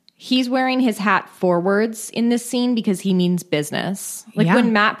 He's wearing his hat forwards in this scene because he means business. Like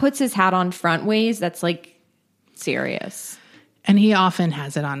when Matt puts his hat on front ways, that's like serious. And he often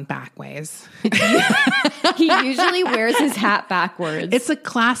has it on back ways. He usually wears his hat backwards. It's a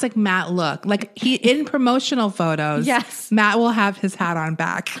classic Matt look. Like in promotional photos, yes, Matt will have his hat on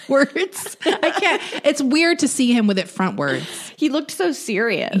backwards. I can't. It's weird to see him with it frontwards. He looked so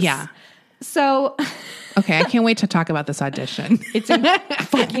serious. Yeah. So. Okay, I can't wait to talk about this audition. It's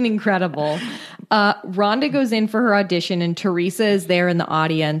fucking incredible. Rhonda goes in for her audition and Teresa is there in the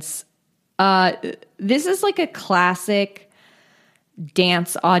audience. This is like a classic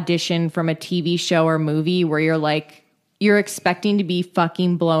dance audition from a TV show or movie where you're expecting to be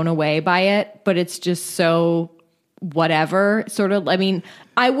fucking blown away by it, but it's just so whatever. Sort of, I mean,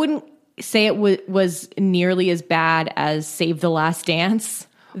 I wouldn't say it was nearly as bad as Save the Last Dance.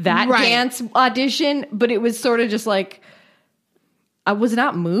 Dance audition, but it was sort of just like, I was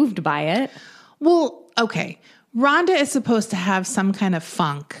not moved by it. Well, okay. Rhonda is supposed to have some kind of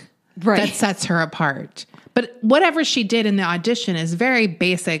funk that sets her apart. But whatever she did in the audition is very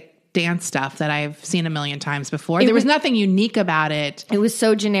basic dance stuff that I've seen a million times before. There was nothing unique about it. It was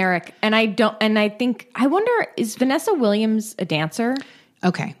so generic. And I wonder, is Vanessa Williams a dancer?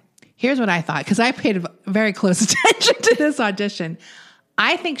 Okay. Here's what I thought, because I paid very close attention to this audition.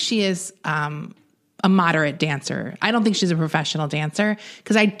 I think she is a moderate dancer. I don't think she's a professional dancer,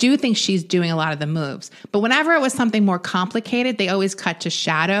 because I do think she's doing a lot of the moves. But whenever it was something more complicated, they always cut to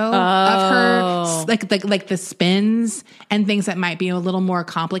shadow of her, like the spins and things that might be a little more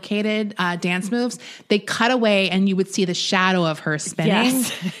complicated dance moves. They cut away, and you would see the shadow of her spinning.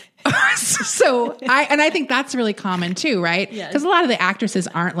 Yes. So I think that's really common too, right? Because a lot of the actresses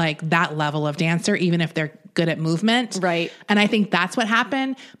aren't like that level of dancer, even if they're good at movement. Right. And I think that's what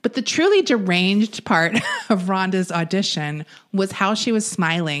happened. But the truly deranged part of Rhonda's audition was how she was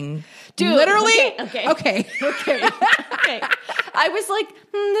smiling. Dude, literally. Okay. I was like,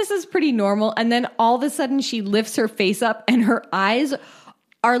 this is pretty normal. And then all of a sudden she lifts her face up and her eyes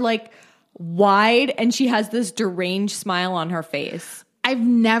are like wide and she has this deranged smile on her face. I've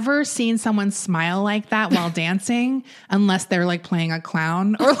never seen someone smile like that while dancing, unless they're like playing a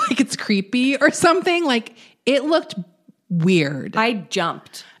clown or like it's creepy or something. Like, it looked weird. I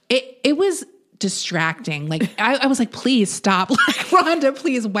jumped. It was distracting. Like, I was like, please stop. Like, Rhonda,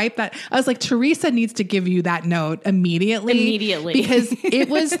 please wipe that. I was like, Teresa needs to give you that note immediately. Because it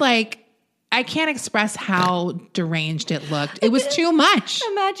was like, I can't express how deranged it looked. It was too much.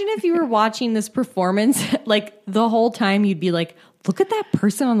 Imagine if you were watching this performance, like the whole time you'd be like, look at that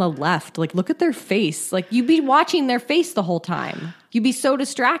person on the left. Like, look at their face. Like, you'd be watching their face the whole time. You'd be so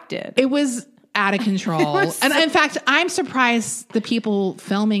distracted. It was out of control. And in fact, I'm surprised the people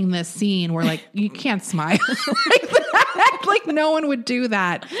filming this scene were like, you can't smile like that. Like, no one would do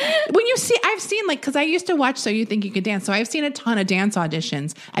that. When you see, I've seen, like, because I used to watch So You Think You Could Dance. So I've seen a ton of dance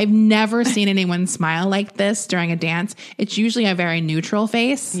auditions. I've never seen anyone smile like this during a dance. It's usually a very neutral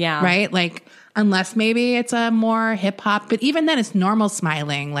face. Yeah. Right? Like, unless maybe it's a more hip hop, but even then it's normal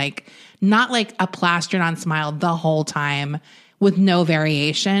smiling, like not like a plastered on smile the whole time with no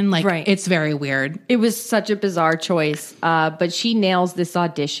variation. Like, right. It's very weird. It was such a bizarre choice. But she nails this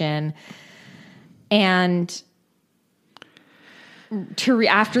audition. And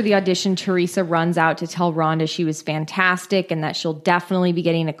after the audition, Teresa runs out to tell Rhonda she was fantastic and that she'll definitely be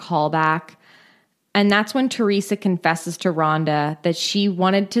getting a call back. And that's when Teresa confesses to Rhonda that she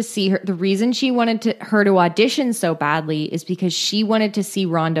wanted to see her. The reason she wanted her to audition so badly is because she wanted to see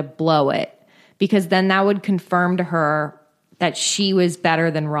Rhonda blow it, because then that would confirm to her that she was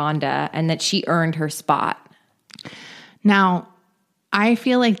better than Rhonda and that she earned her spot. Now, I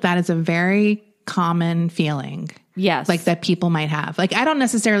feel like that is a very common feeling. Yes. Like, that people might have. Like, I don't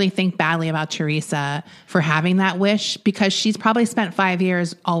necessarily think badly about Teresa for having that wish, because she's probably spent 5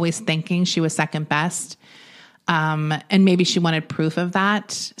 years always thinking she was second best. And maybe she wanted proof of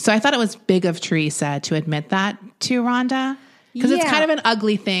that. So I thought it was big of Teresa to admit that to Rhonda, because it's kind of an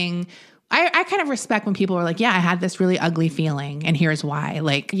ugly thing. I kind of respect when people are like, yeah, I had this really ugly feeling and here's why.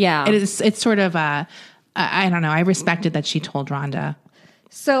 Like, yeah, it's sort of I don't know. I respected that she told Rhonda.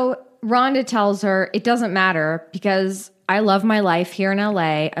 So Rhonda tells her, it doesn't matter because I love my life here in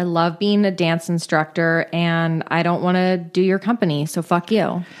LA. I love being a dance instructor and I don't want to do your company. So fuck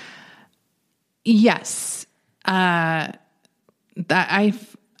you. Yes. That I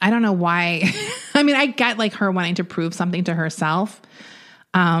don't know why. I mean, I get like her wanting to prove something to herself.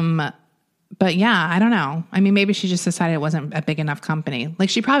 But yeah, I don't know. I mean, maybe she just decided it wasn't a big enough company. Like,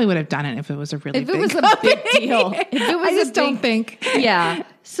 she probably would have done it if it was a really big company. A big deal. If it was I just don't think. Yeah.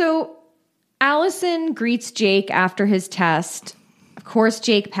 So Allison greets Jake after his test. Of course,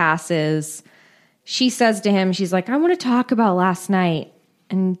 Jake passes. She says to him, she's like, I want to talk about last night.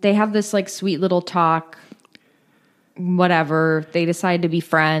 And they have this like sweet little talk. Whatever. They decide to be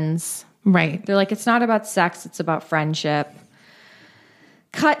friends. Right. They're like, it's not about sex. It's about friendship.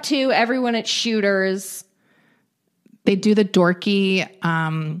 Cut to everyone at Shooters. They do the dorky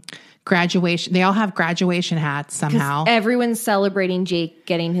graduation. They all have graduation hats somehow. Everyone's celebrating Jake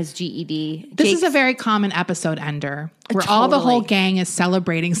getting his GED. This is a very common episode ender where all the whole gang is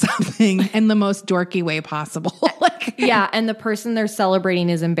celebrating something in the most dorky way possible. Like, yeah, and the person they're celebrating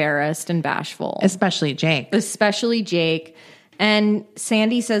is embarrassed and bashful. Especially Jake. And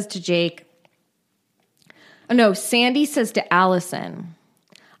Sandy says to Allison,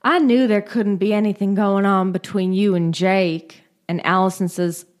 I knew there couldn't be anything going on between you and Jake. And Allison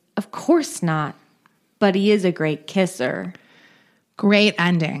says, of course not, but he is a great kisser. Great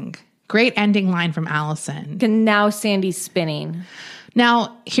ending line from Allison. And now Sandy's spinning.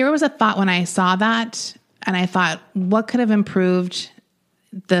 Now, here was a thought when I saw that, and I thought, what could have improved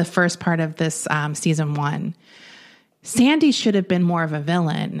the first part of this season 1? Sandy should have been more of a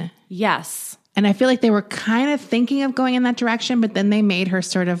villain. Yes. And I feel like they were kind of thinking of going in that direction, but then they made her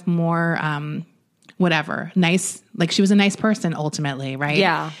sort of more whatever, nice, like she was a nice person ultimately, right?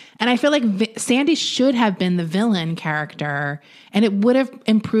 Yeah. And I feel like Sandy should have been the villain character, and it would have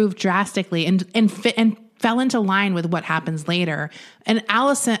improved drastically and fell into line with what happens later. And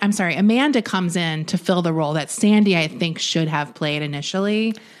Amanda comes in to fill the role that Sandy, I think, should have played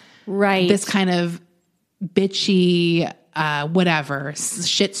initially. Right. This kind of bitchy, whatever,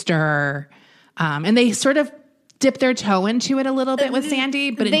 shit stirrer. And they sort of dip their toe into it a little bit with Sandy,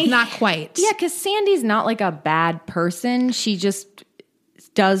 but it's not quite. Yeah, because Sandy's not like a bad person. She just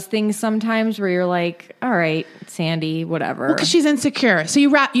does things sometimes where you're like, all right, Sandy, whatever. Well, because she's insecure. So you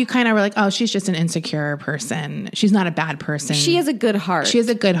kind of were like, oh, she's just an insecure person. She's not a bad person. She has a good heart. She has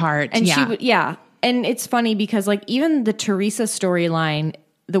a good heart. And yeah. And it's funny because like even the Teresa storyline,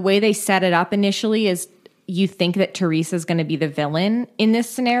 the way they set it up initially is you think that Teresa's going to be the villain in this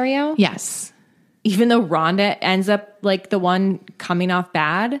scenario. Yes. Even though Rhonda ends up like the one coming off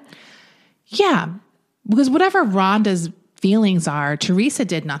bad. Yeah. Because whatever Rhonda's feelings are, Teresa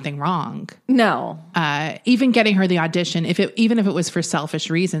did nothing wrong. No. Even getting her the audition, even if it was for selfish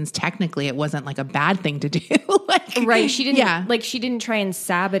reasons, technically it wasn't like a bad thing to do. Right. She didn't try and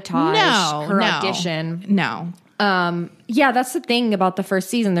sabotage her audition. No. Yeah, that's the thing about the first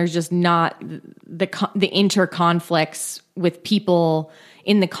season. There's just not the inter-conflicts with people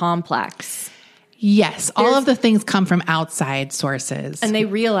in the complex. Yes, all of the things come from outside sources. And they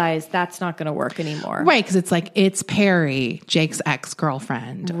realize that's not going to work anymore. Right, because it's like, it's Perry, Jake's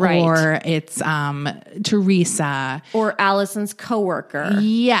ex-girlfriend. Right. Or it's Teresa. Or Allison's coworker.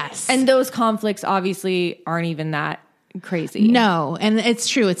 Yes. And those conflicts obviously aren't even that crazy. No, and it's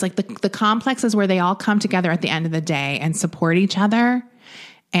true. It's like the complex is where they all come together at the end of the day and support each other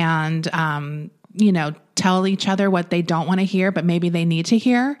and, tell each other what they don't want to hear, but maybe they need to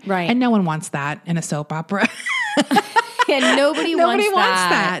hear. Right. And no one wants that in a soap opera. And nobody wants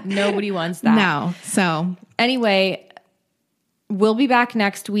that. Nobody wants that. No. So anyway, we'll be back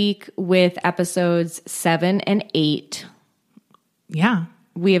next week with episodes 7 and 8. Yeah.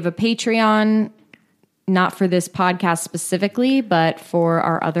 We have a Patreon, not for this podcast specifically, but for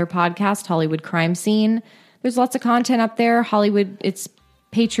our other podcast, Hollywood Crime Scene. There's lots of content up there. It's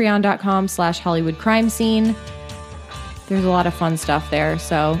patreon.com/Hollywood Crime Scene. There's a lot of fun stuff there.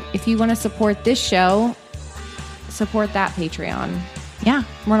 So if you want to support this show, support that Patreon. Yeah.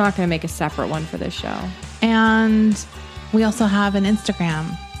 We're not going to make a separate one for this show. And we also have an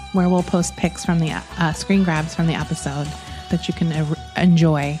Instagram where we'll post pics from the screen grabs from the episode that you can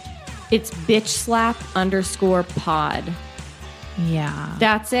enjoy. It's bitchslap_pod. Yeah.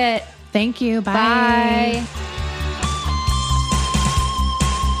 That's it. Thank you. Bye. Bye.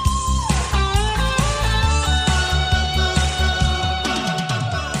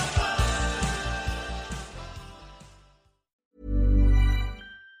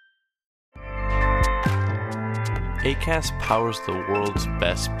 Acast powers the world's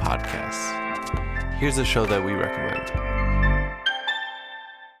best podcasts. Here's a show that we recommend.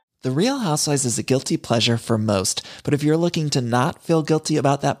 The Real Housewives is a guilty pleasure for most, but if you're looking to not feel guilty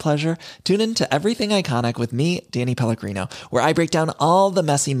about that pleasure, tune in to Everything Iconic with me, Danny Pellegrino, where I break down all the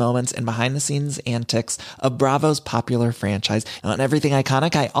messy moments and behind-the-scenes antics of Bravo's popular franchise. And on Everything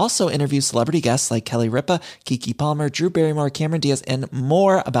Iconic, I also interview celebrity guests like Kelly Ripa, Keke Palmer, Drew Barrymore, Cameron Diaz, and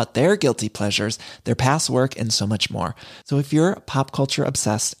more about their guilty pleasures, their past work, and so much more. So if you're pop culture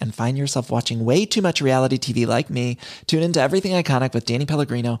obsessed and find yourself watching way too much reality TV like me, tune in to Everything Iconic with Danny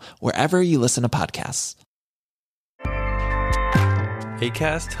Pellegrino, wherever you listen to podcasts.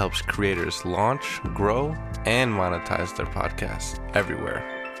 Acast helps creators launch, grow, and monetize their podcasts everywhere.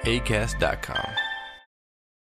 Acast.com.